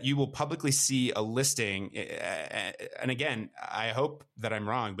that you will publicly see a listing, and again, I hope that I'm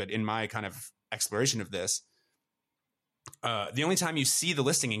wrong, but in my kind of exploration of this, the only time you see the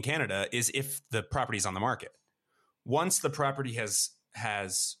listing in Canada is if the property is on the market. Once the property has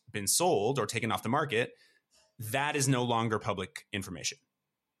been sold or taken off the market, that is no longer public information.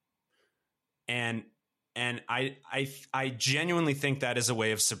 And I genuinely think that is a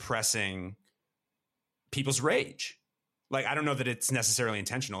way of suppressing people's rage. Like, I don't know that it's necessarily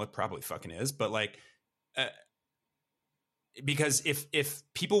intentional. It probably fucking is, but like, because if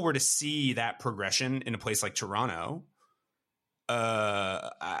people were to see that progression in a place like Toronto,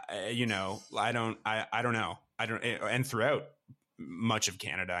 I don't know. And throughout much of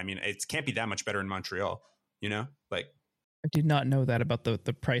Canada, I mean, it can't be that much better in Montreal, like. I did not know that about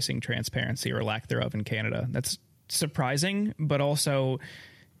the pricing transparency or lack thereof in Canada. That's surprising, but also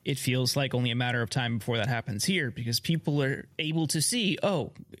it feels like only a matter of time before that happens here, because people are able to see,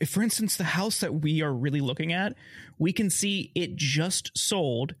 if, for instance, the house that we are really looking at, we can see it just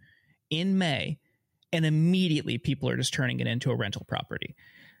sold in May, and immediately people are just turning it into a rental property.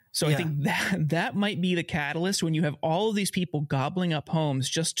 So yeah. I think that might be the catalyst when you have all of these people gobbling up homes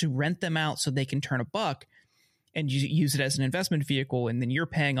just to rent them out so they can turn a buck and use it as an investment vehicle, and then you're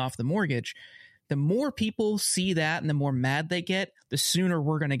paying off the mortgage. The more people see that and the more mad they get, the sooner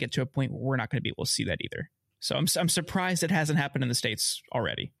we're going to get to a point where we're not going to be able to see that either. So I'm surprised it hasn't happened in the States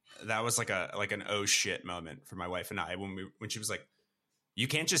already. That was like an oh shit moment for my wife and I when she was like, you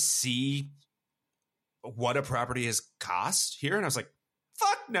can't just see what a property has cost here. And I was like,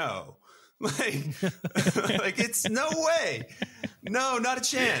 fuck no. Like it's no way. No, not a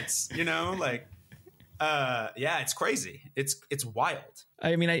chance. Yeah, it's crazy. It's wild.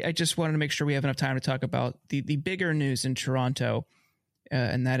 I mean, I just wanted to make sure we have enough time to talk about the bigger news in Toronto,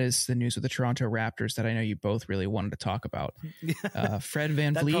 and that is the news of the Toronto Raptors that I know you both really wanted to talk about. Fred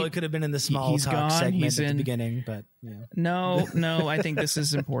VanVleet. That probably could have been in the small talk gone. Segment at the beginning, but yeah. No, I think this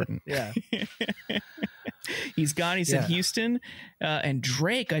is important. Yeah. He's gone. He's in Houston. And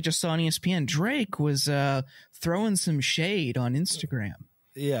Drake, I just saw on ESPN, Drake was throwing some shade on Instagram.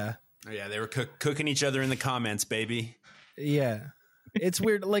 Yeah. Oh, yeah, they were cooking each other in the comments, baby. Yeah. It's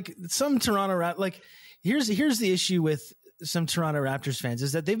weird. Like some Toronto here's the issue with some Toronto Raptors fans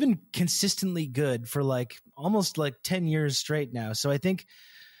is that they've been consistently good for like almost like 10 years straight now. So I think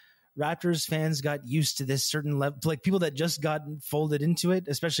Raptors fans got used to this certain level, like people that just got folded into it,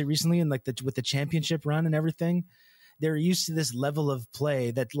 especially recently and like with the championship run and everything. They're used to this level of play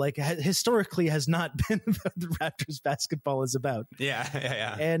that like historically has not been what the Raptors basketball is about. Yeah.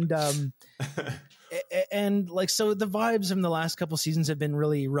 And like, so the vibes from the last couple seasons have been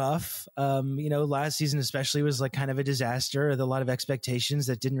really rough. Last season especially was like kind of a disaster with a lot of expectations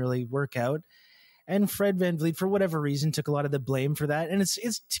that didn't really work out. And Fred VanVleet, for whatever reason, took a lot of the blame for that. And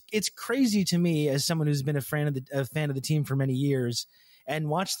it's crazy to me as someone who's been a fan of the team for many years and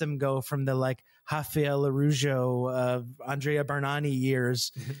watched them go from the like Rafael Araujo, Andrea Bargnani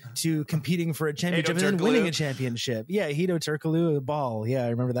years to competing for a championship and then winning a championship. Yeah, Hito Turkoglu, a ball. Yeah, I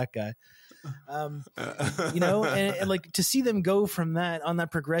remember that guy. And like to see them go from that on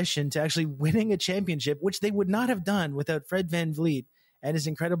that progression to actually winning a championship, which they would not have done without Fred VanVleet and his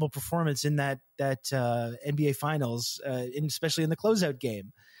incredible performance in that NBA Finals, especially in the closeout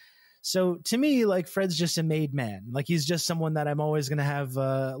game. So to me, like Fred's just a made man. Like he's just someone that I'm always going to have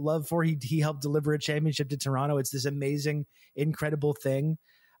love for. He helped deliver a championship to Toronto. It's this amazing, incredible thing.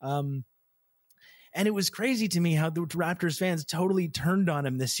 And it was crazy to me how the Raptors fans totally turned on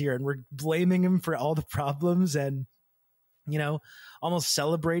him this year and were blaming him for all the problems and, almost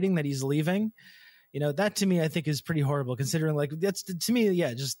celebrating that he's leaving. That to me, I think is pretty horrible considering like that's to me.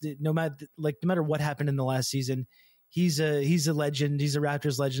 Yeah. Just no matter what happened in the last season, he's a legend. He's a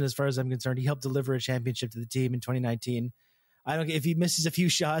Raptors legend. As far as I'm concerned, he helped deliver a championship to the team in 2019. I don't care if he misses a few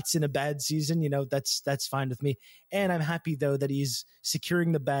shots in a bad season, that's fine with me. And I'm happy though that he's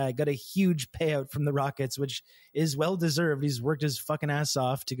securing the bag, got a huge payout from the Rockets, which is well deserved. He's worked his fucking ass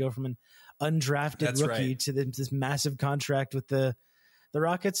off to go from an undrafted rookie to this massive contract with the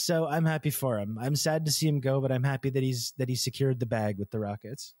Rockets. So I'm happy for him. I'm sad to see him go, but I'm happy that he's secured the bag with the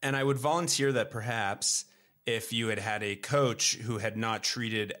Rockets. And I would volunteer that perhaps if you had a coach who had not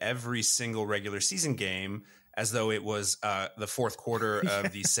treated every single regular season game as though it was the fourth quarter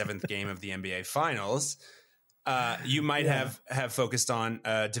of the seventh game of the NBA Finals, you might have focused on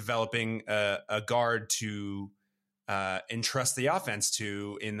developing a guard to entrust the offense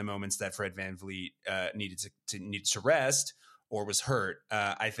to in the moments that Fred VanVleet needed to rest or was hurt.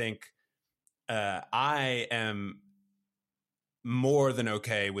 I think I am more than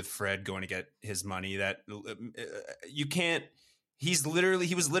okay with Fred going to get his money. That you can't. He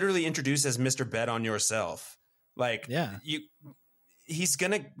was literally introduced as Mr. Bet on Yourself. Like, he's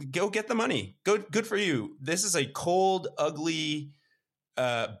gonna go get the money. Good for you. This is a cold, ugly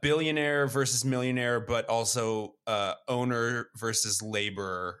billionaire versus millionaire, but also owner versus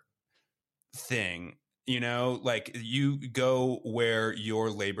labor thing. Like you go where your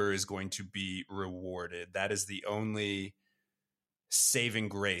labor is going to be rewarded. That is the only saving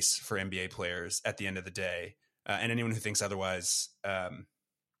grace for NBA players at the end of the day. And anyone who thinks otherwise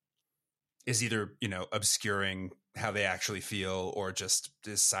is either, obscuring how they actually feel or just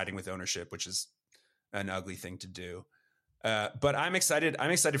siding with ownership, which is an ugly thing to do. But I'm excited.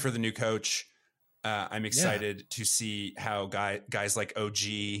 I'm excited for the new coach. I'm excited to see how guys like OG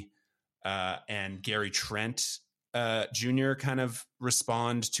and Gary Trent Jr. kind of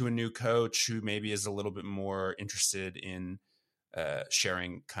respond to a new coach who maybe is a little bit more interested in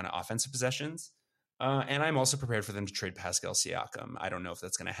sharing kind of offensive possessions. And I'm also prepared for them to trade Pascal Siakam. I don't know if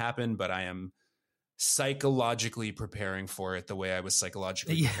that's going to happen, but I am psychologically preparing for it the way I was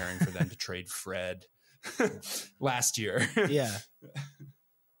psychologically preparing for them to trade Fred last year.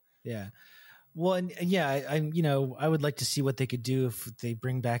 Yeah. Well, and I would like to see what they could do if they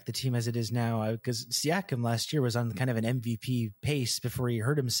bring back the team as it is now, because Siakam last year was on kind of an MVP pace before he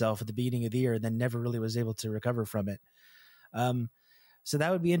hurt himself at the beginning of the year and then never really was able to recover from it. So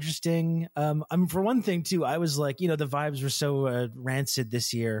that would be interesting. For one thing too, I was like, the vibes were so rancid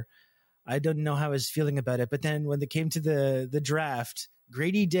this year. I don't know how I was feeling about it. But then when they came to the draft,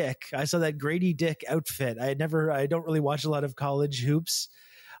 Grady Dick, I saw that Grady Dick outfit. I don't really watch a lot of college hoops.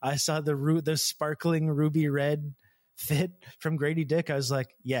 I saw the sparkling ruby red fit from Grady Dick. I was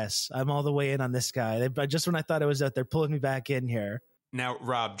like, yes, I'm all the way in on this guy. Just when I thought I was out there, pulling me back in here. Now,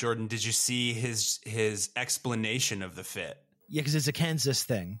 Rob, Jordan, did you see his explanation of the fit? Yeah, because it's a Kansas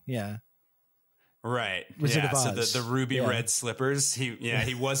thing. Yeah. Right. Wizard of Oz. So the ruby red slippers.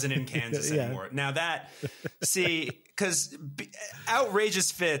 He wasn't in Kansas anymore. Now because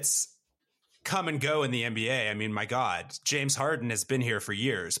outrageous fits come and go in the NBA. I mean, my God, James Harden has been here for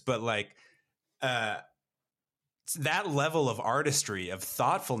years, but like that level of artistry, of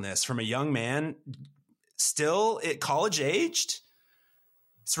thoughtfulness from a young man, still at college aged,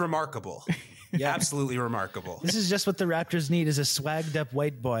 it's remarkable. Yeah, absolutely remarkable. This is just what the Raptors need, is a swagged up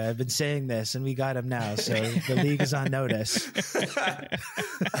white boy. I've been saying this, and we got him now. So the league is on notice.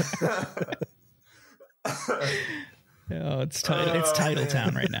 Oh, it's title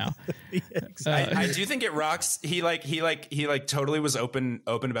town right now. Yeah, exactly. I do think it rocks. He totally was open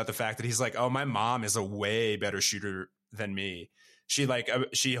about the fact that he's like, oh, my mom is a way better shooter than me.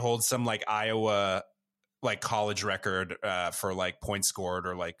 She holds some like Iowa like college record for like points scored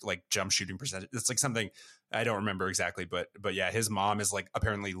or like jump shooting percentage. It's like something I don't remember exactly, but yeah, his mom is like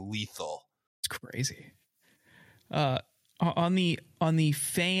apparently lethal. It's crazy. On the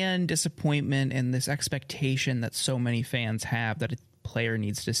fan disappointment and this expectation that so many fans have that a player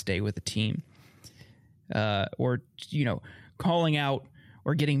needs to stay with the team, or calling out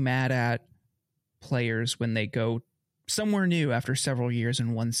or getting mad at players when they go somewhere new after several years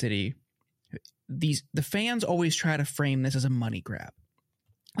in one city. The fans always try to frame this as a money grab.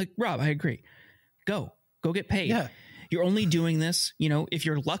 Like, Rob, I agree. Go get paid. Yeah. You're only doing this, if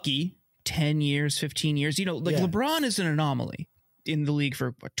you're lucky, 10 years, 15 years, LeBron is an anomaly in the league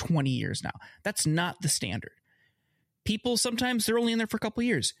for 20 years now. That's not the standard. People, sometimes they're only in there for a couple of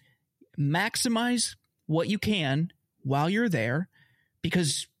years. Maximize what you can while you're there,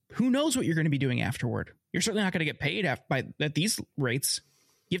 because who knows what you're going to be doing afterward. You're certainly not going to get paid at these rates.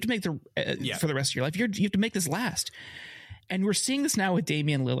 You have to make for the rest of your life. You have to make this last. And we're seeing this now with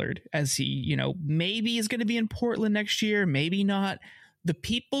Damian Lillard, as he, maybe is going to be in Portland next year, maybe not. The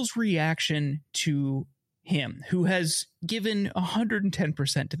people's reaction to him, who has given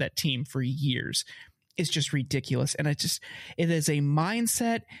 110% to that team for years, is just ridiculous. And it is a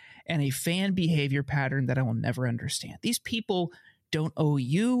mindset and a fan behavior pattern that I will never understand. These people don't owe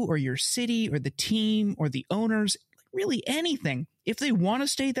you or your city or the team or the owners really anything. If they want to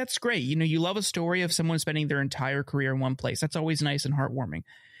stay, that's great. You love a story of someone spending their entire career in one place. That's always nice and heartwarming.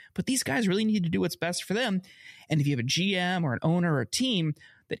 But these guys really need to do what's best for them. And if you have a GM or an owner or a team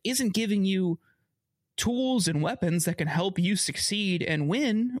that isn't giving you tools and weapons that can help you succeed and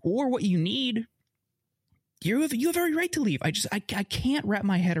win, or what you need, you have every right to leave. I can't wrap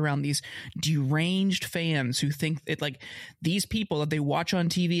my head around these deranged fans who think that like these people that they watch on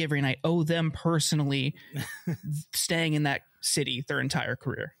TV every night owe them personally staying in that city their entire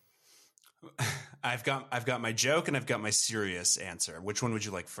career. I've got my joke and I've got my serious answer. Which one would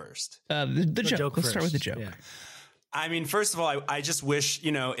you like first? The joke. Let's start with the joke. Yeah. I mean, first of all, I just wish,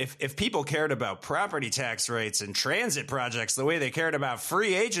 if people cared about property tax rates and transit projects the way they cared about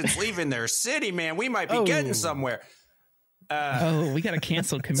free agents leaving their city, man, we might be getting somewhere. We got a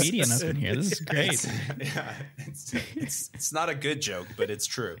canceled comedian up in here. This is great. It's not a good joke, but it's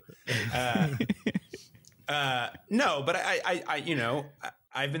true. No, but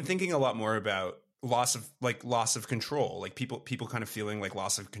I've been thinking a lot more about loss of control, like people kind of feeling like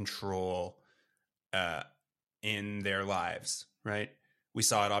loss of control in their lives, right? We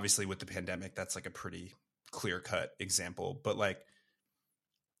saw it obviously with the pandemic. That's like a pretty clear-cut example. But like,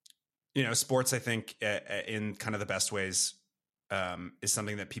 sports, I think in kind of the best ways is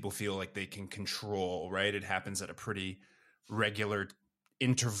something that people feel like they can control, right? It happens at a pretty regular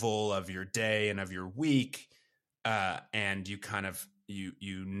interval of your day and of your week. And you kind of,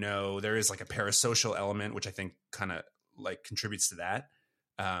 there is like a parasocial element, which I think kind of like contributes to that.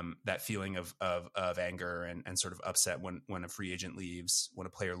 That feeling of anger and sort of upset when a free agent leaves, when a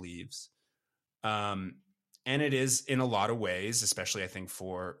player leaves. And it is in a lot of ways, especially I think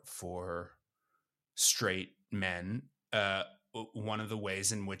for straight men, one of the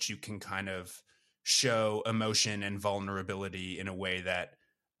ways in which you can kind of show emotion and vulnerability in a way that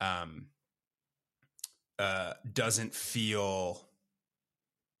doesn't feel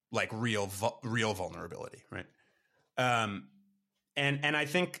like real vulnerability, right? And I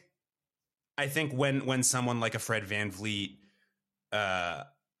think when someone like a Fred VanVleet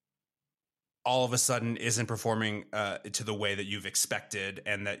all of a sudden isn't performing to the way that you've expected,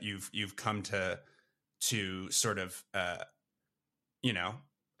 and that you've come to sort of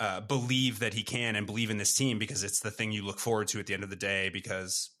believe that he can, and believe in this team because it's the thing you look forward to at the end of the day,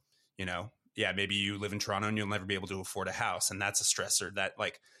 because maybe you live in Toronto and you'll never be able to afford a house, and that's a stressor that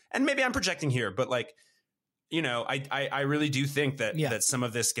like, and maybe I'm projecting here, but like, I really do think that some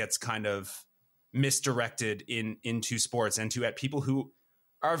of this gets kind of misdirected into sports and at people who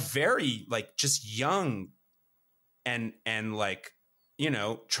are very like just young and like,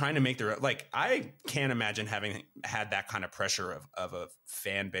 trying to make their, like, I can't imagine having had that kind of pressure of a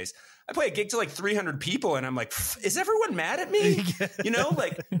fan base. I play a gig to like 300 people and I'm like, is everyone mad at me?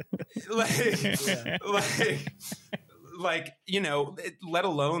 Let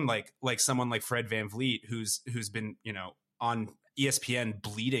alone like someone like Fred VanVleet, who's been, on ESPN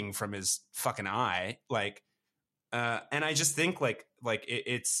bleeding from his fucking eye. And I just think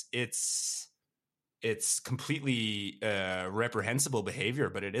it's completely reprehensible behavior,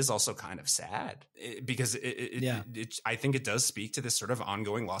 but it is also kind of sad because I think it does speak to this sort of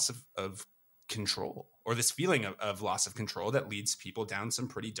ongoing loss of control, or this feeling of loss of control that leads people down some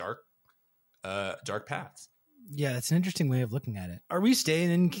pretty dark paths. Yeah, it's an interesting way of looking at it. Are we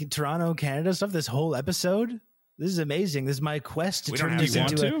staying in Toronto, Canada stuff this whole episode? This is amazing. This is my quest to turn this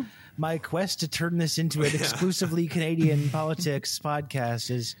into an exclusively Canadian politics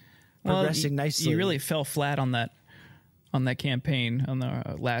podcast is progressing nicely. You really fell flat on that campaign on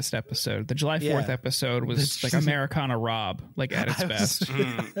the last episode. The July 4th episode was like Americana Rob, like at its best.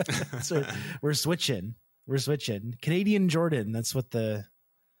 So we're switching. Canadian Jordan. That's what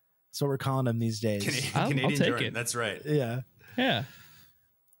we're calling him these days. Canadian I'll take Jordan. it. That's right. Yeah. Yeah.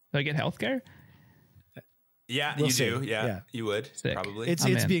 Do I get healthcare? Yeah, we'll you see. do. Yeah, you would. Sick. Probably.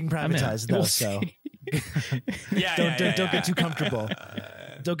 It's being privatized though, so don't get too comfortable.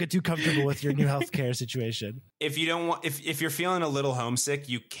 Don't get too comfortable with your new healthcare situation. If you don't want, if you're feeling a little homesick,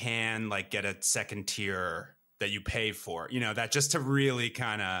 you can like get a second tier that you pay for. That just to really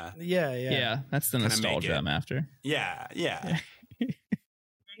kind of yeah. That's the nostalgia I'm after. Yeah.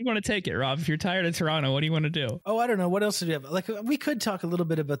 You want to take it, Rob? If you're tired of Toronto, what do you want to do? Oh, I don't know. What else do we have? Like, we could talk a little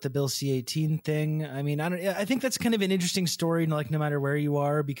bit about the Bill C-18 thing. I mean, I think that's kind of an interesting story, like no matter where you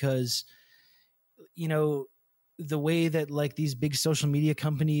are, because, the way that like these big social media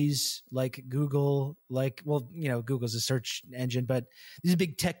companies like Google, Google's a search engine, but these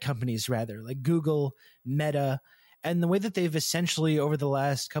big tech companies rather, like Google, Meta, and the way that they've essentially over the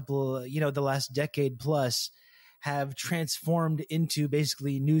last the last decade plus have transformed into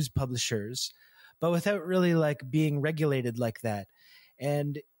basically news publishers, but without really like being regulated like that.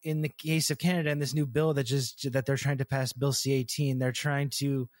 And in the case of Canada and this new bill that they're trying to pass, Bill C-18, they're trying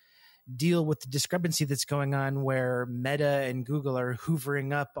to deal with the discrepancy that's going on where Meta and Google are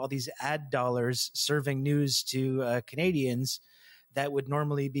hoovering up all these ad dollars serving news to Canadians that would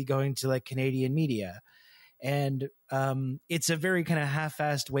normally be going to like Canadian media. And it's a very kind of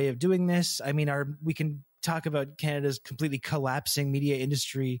half-assed way of doing this. I mean, we can talk about Canada's completely collapsing media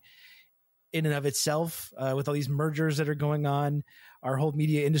industry in and of itself with all these mergers that are going on. Our whole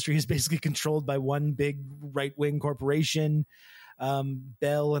media industry is basically controlled by one big right-wing corporation.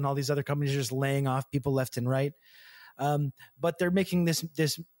 Bell and all these other companies are just laying off people left and right. But they're making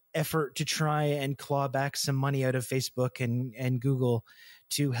this effort to try and claw back some money out of Facebook and Google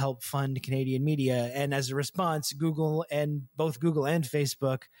to help fund Canadian media. And as a response, both Google and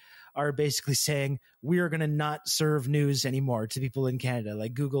Facebook are basically saying, we are going to not serve news anymore to people in Canada.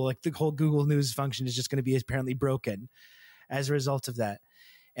 Like Google, like the whole Google News function is just going to be apparently broken as a result of that.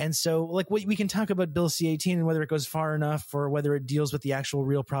 And so like we can talk about Bill C-18 and whether it goes far enough or whether it deals with the actual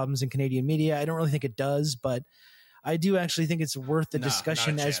real problems in Canadian media. I don't really think it does, but I do actually think it's worth the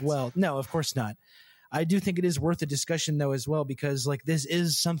discussion as well. No, of course not. I do think it is worth a discussion though as well, because like this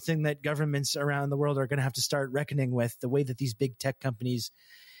is something that governments around the world are going to have to start reckoning with, the way that these big tech companies,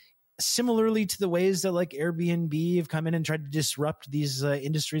 similarly to the ways that like Airbnb have come in and tried to disrupt these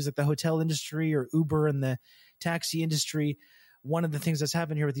industries like the hotel industry or Uber and the taxi industry. One of the things that's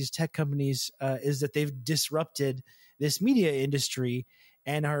happened here with these tech companies is that they've disrupted this media industry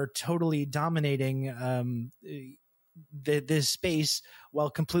and are totally dominating this space while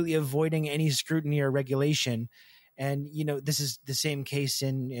completely avoiding any scrutiny or regulation. And, this is the same case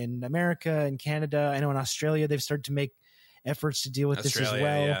in America and Canada. I know in Australia, they've started to make efforts to deal with this as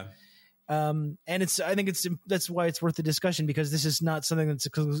well. Yeah. And I think that's why it's worth the discussion, because this is not something that's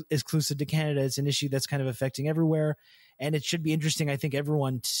exclusive to Canada. It's an issue that's kind of affecting everywhere. And it should be interesting, I think,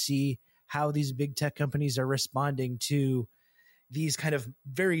 everyone to see how these big tech companies are responding to these kind of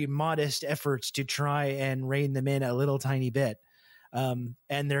very modest efforts to try and rein them in a little tiny bit. And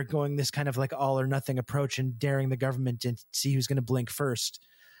they're going this kind of like all or nothing approach and daring the government to see who's going to blink first.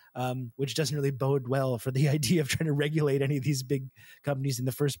 Which doesn't really bode well for the idea of trying to regulate any of these big companies in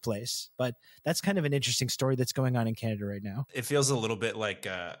the first place. But that's kind of an interesting story that's going on in Canada right now. It feels a little bit like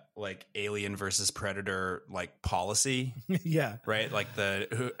Alien versus Predator, like policy. Yeah. Right. Like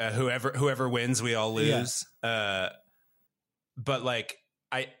whoever wins, we all lose. Yeah. But like,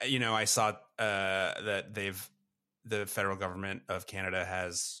 I saw that the federal government of Canada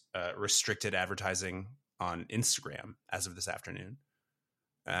has restricted advertising on Instagram as of this afternoon.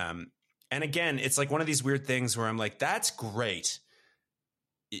 And again, it's like one of these weird things where I'm like, that's great.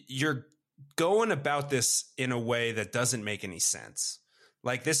 You're going about this in a way that doesn't make any sense.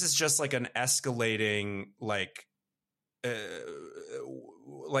 Like, this is just like an escalating, like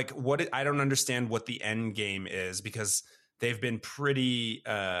what I don't understand what the end game is, because they've been pretty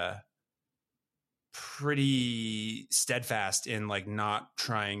steadfast in like not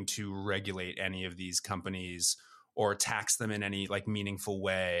trying to regulate any of these companies or tax them in any like meaningful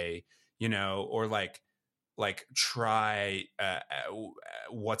way, you know, or like try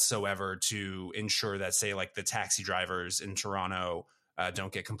whatsoever to ensure that, say, like the taxi drivers in Toronto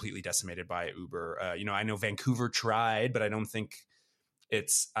don't get completely decimated by Uber. You know, I know Vancouver tried, but I don't think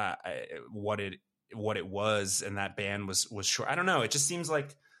it's what it was, and that ban was short. I don't know. It just seems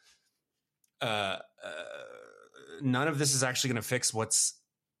like none of this is actually going to fix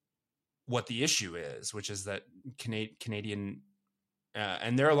what the issue is, which is that Canadian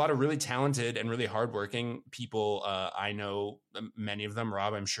and there are a lot of really talented and really hardworking people. I know many of them.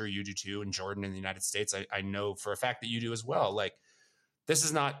 Rob, I'm sure you do too, and Jordan in the United States. I know for a fact that you do as well. Like, this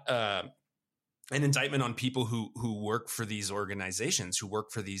is not an indictment on people who work for these organizations, who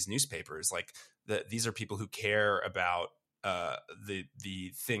work for these newspapers. Like, these are people who care about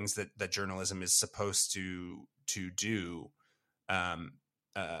the things that journalism is supposed to do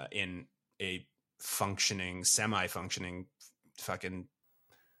in a functioning, semi-functioning fucking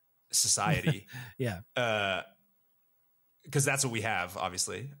society. Yeah. Because that's what we have,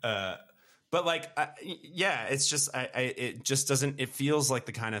 obviously. But like, yeah, it's just, it just doesn't, it feels like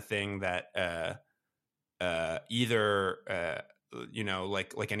the kind of thing that either, you know,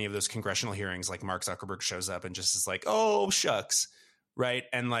 like any of those congressional hearings, like Mark Zuckerberg shows up and just is like, oh, shucks. Right.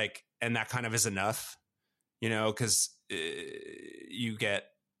 And like, and that kind of is enough, you know, because you get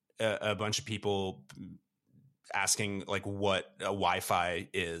a bunch of people asking like what a Wi-Fi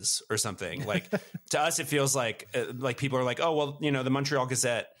is or something. Like, to us, it feels like people are like, oh, well, you know, the Montreal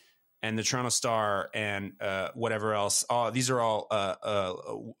Gazette and the Toronto Star and whatever else. Oh, these are all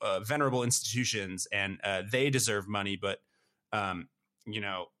venerable institutions, and they deserve money. But you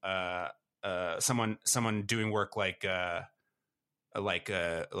know, someone doing work like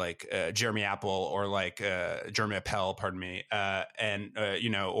Jeremy Apple or like Jeremy Appel, pardon me, and you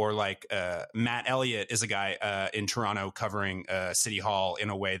know, or like Matt Elliott is a guy in Toronto covering City Hall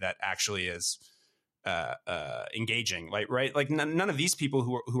in a way that actually is engaging, like, right, like none of these people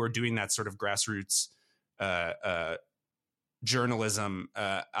who are doing that sort of grassroots journalism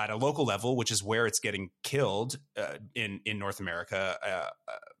at a local level, which is where it's getting killed in North America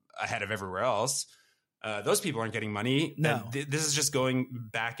ahead of everywhere else. Those people aren't getting money. No, this is just going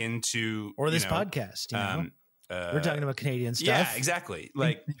back into this podcast. You know? We're talking about Canadian stuff. Yeah, exactly.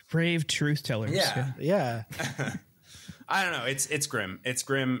 Like brave truth tellers. Yeah. I don't know. It's grim. It's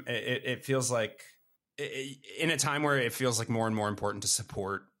grim. It feels like in a time where it feels like more and more important to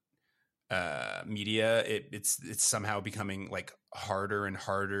support media, it's somehow becoming like harder and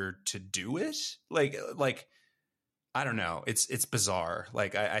harder to do it. Like. I don't know. It's bizarre.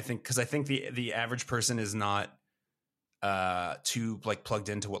 Like, I think the average person is not too like plugged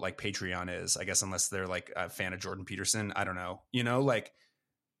into what like Patreon is, I guess, unless they're like a fan of Jordan Peterson. I don't know, you know, like,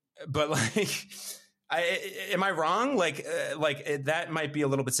 but like, am I wrong? Like that might be a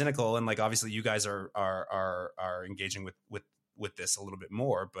little bit cynical. And like, obviously you guys are engaging with this a little bit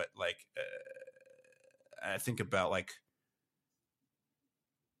more, but like, I think about like,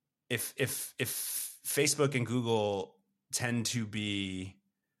 if Facebook and Google tend to be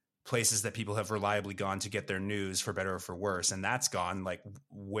places that people have reliably gone to get their news, for better or for worse, and that's gone, like,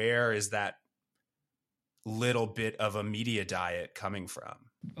 where is that little bit of a media diet coming from?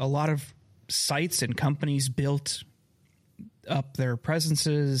 A lot of sites and companies built up their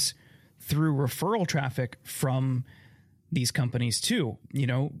presences through referral traffic from these companies too. You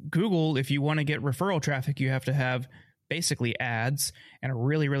know, Google, if you want to get referral traffic, you have to have basically ads and a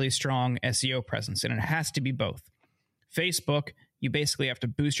really, really strong SEO presence. And it has to be both. Facebook, you basically have to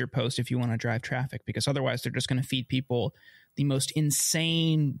boost your post if you want to drive traffic, because otherwise they're just going to feed people the most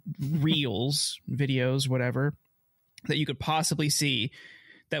insane reels, videos, whatever, that you could possibly see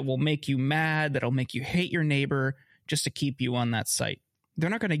that will make you mad, that'll make you hate your neighbor just to keep you on that site. They're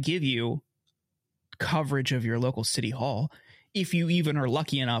not going to give you coverage of your local city hall if you even are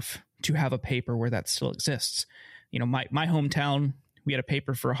lucky enough to have a paper where that still exists. You know, my hometown, we had a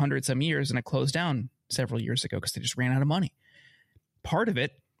paper for 100 some years and it closed down several years ago because they just ran out of money. Part of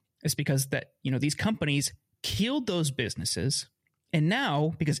it is because that, you know, these companies killed those businesses. And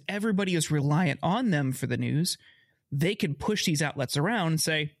now, because everybody is reliant on them for the news, they can push these outlets around and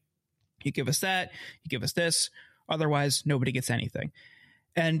say, you give us that, you give us this, otherwise nobody gets anything.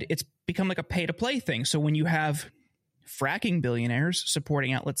 And it's become like a pay to play thing. So when you have fracking billionaires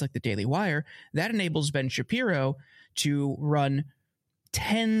supporting outlets like the Daily Wire, that enables Ben Shapiro to run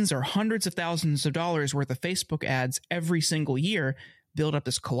tens or hundreds of thousands of dollars worth of Facebook ads every single year, build up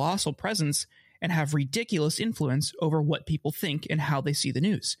this colossal presence, and have ridiculous influence over what people think and how they see the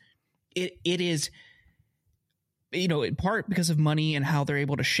news. It is, in part because of money and how they're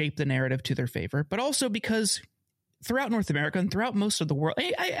able to shape the narrative to their favor, but also because throughout North America and throughout most of the world,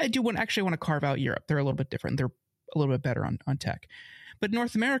 I want to carve out Europe. They're a little bit different. They're a little bit better on tech. But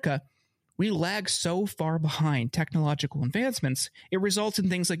North America, we lag so far behind technological advancements, it results in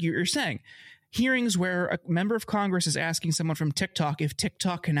things like you're saying. Hearings where a member of Congress is asking someone from TikTok if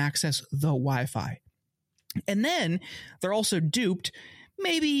TikTok can access the Wi-Fi. And then they're also duped.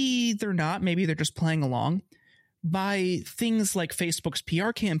 Maybe they're not. Maybe they're just playing along by things like Facebook's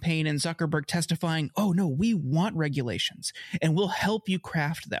PR campaign and Zuckerberg testifying, oh, no, we want regulations and we'll help you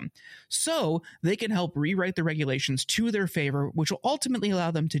craft them. So they can help rewrite the regulations to their favor, which will ultimately allow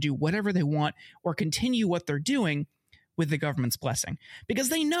them to do whatever they want or continue what they're doing with the government's blessing. Because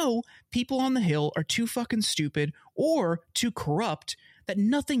they know people on the Hill are too fucking stupid or too corrupt that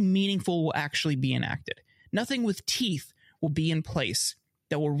nothing meaningful will actually be enacted. Nothing with teeth will be in place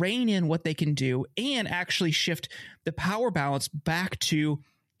that will rein in what they can do and actually shift the power balance back to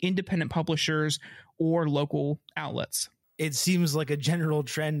independent publishers or local outlets. It seems like a general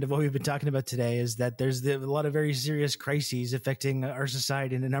trend of what we've been talking about today is that there's a lot of very serious crises affecting our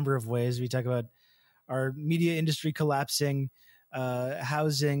society in a number of ways. We talk about our media industry collapsing,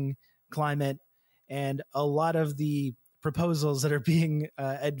 housing, climate, and a lot of the proposals that are being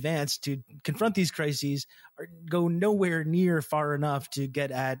advanced to confront these crises go nowhere near far enough to get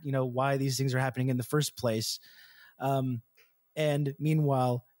at, why these things are happening in the first place. And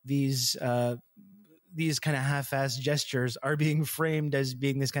meanwhile, these kind of half-assed gestures are being framed as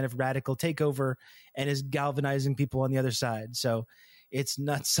being this kind of radical takeover and is galvanizing people on the other side. So it's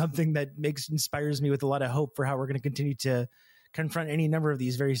not something that inspires me with a lot of hope for how we're going to continue to confront any number of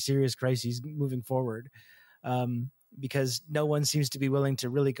these very serious crises moving forward. Because no one seems to be willing to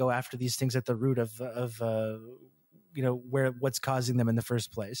really go after these things at the root of what's causing them in the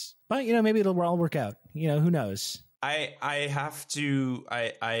first place. But maybe it'll all work out. Who knows? I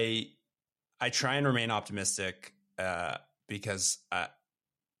try and remain optimistic because I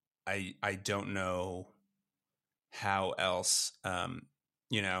don't know how else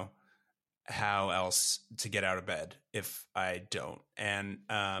how else to get out of bed if I don't. And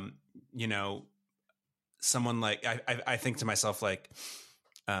someone like I think to myself, like,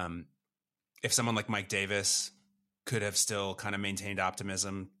 if someone like Mike Davis could have still kind of maintained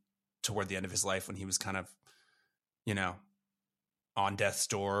optimism toward the end of his life when he was kind of, on death's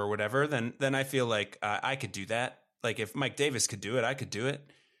door or whatever, then I feel like I could do that. Like if Mike Davis could do it, I could do it,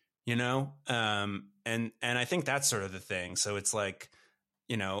 and I think that's sort of the thing. So it's like,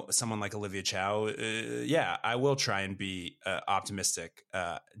 someone like Olivia Chow, yeah, I will try and be optimistic.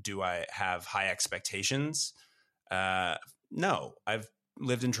 Do I have high expectations? No, I've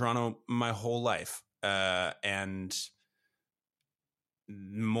lived in Toronto my whole life. And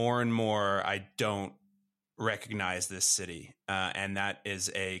more and more, I don't recognize this city. And that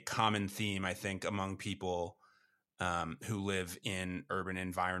is a common theme, I think, among people who live in urban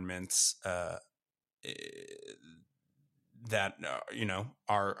environments that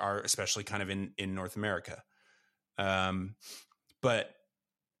are especially kind of in North America, but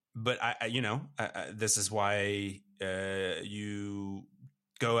this is why you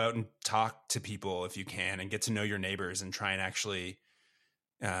go out and talk to people if you can, and get to know your neighbors and try and actually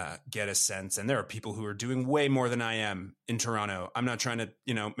get a sense. And there are people who are doing way more than I am in Toronto. I'm not trying to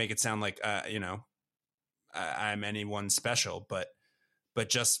make it sound like I'm anyone special, but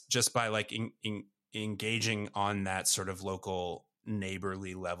just by like engaging on that sort of local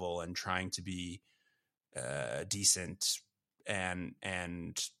neighborly level and trying to be decent and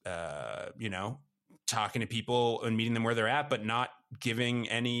talking to people and meeting them where they're at, but not giving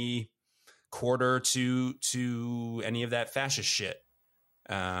any quarter to any of that fascist shit,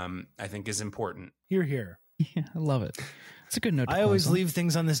 I think is important. Hear, hear. Yeah, I love it. It's a good note. I always leave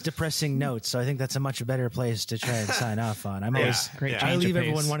things on this depressing note, so I think that's a much better place to try and sign off on. I'm always great. I leave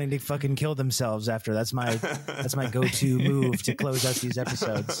everyone wanting to fucking kill themselves after. That's my go-to move to close out these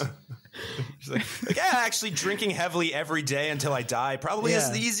episodes. Actually, drinking heavily every day until I die probably is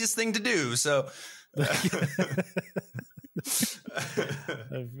the easiest thing to do. So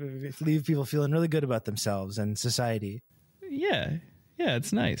leave people feeling really good about themselves and society. Yeah,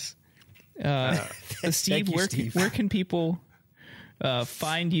 it's nice. Steve, Steve, where can people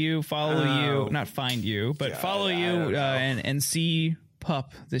find you, follow you, not find you, but follow you and see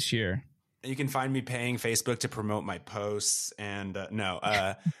pup this year? You can find me paying Facebook to promote my posts, and Pup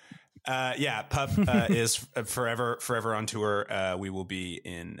is forever on tour. We will be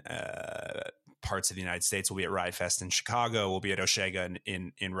in parts of the United States. We'll be at Riot Fest in Chicago. We'll be at Osheaga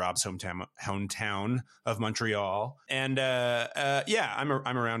in Rob's hometown of Montreal. And I'm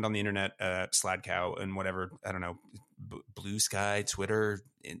around on the internet, Sladkow and whatever. I don't know, Blue Sky, Twitter,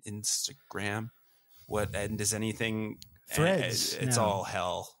 Instagram. What, and does anything? Threads. It's all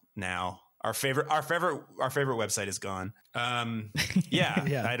hell now. Our favorite website is gone.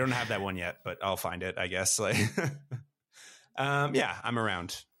 Yeah. I don't have that one yet, but I'll find it, I guess. Like, I'm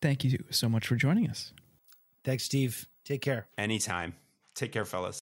around. Thank you so much for joining us. Thanks, Steve. Take care. Anytime. Take care, fellas.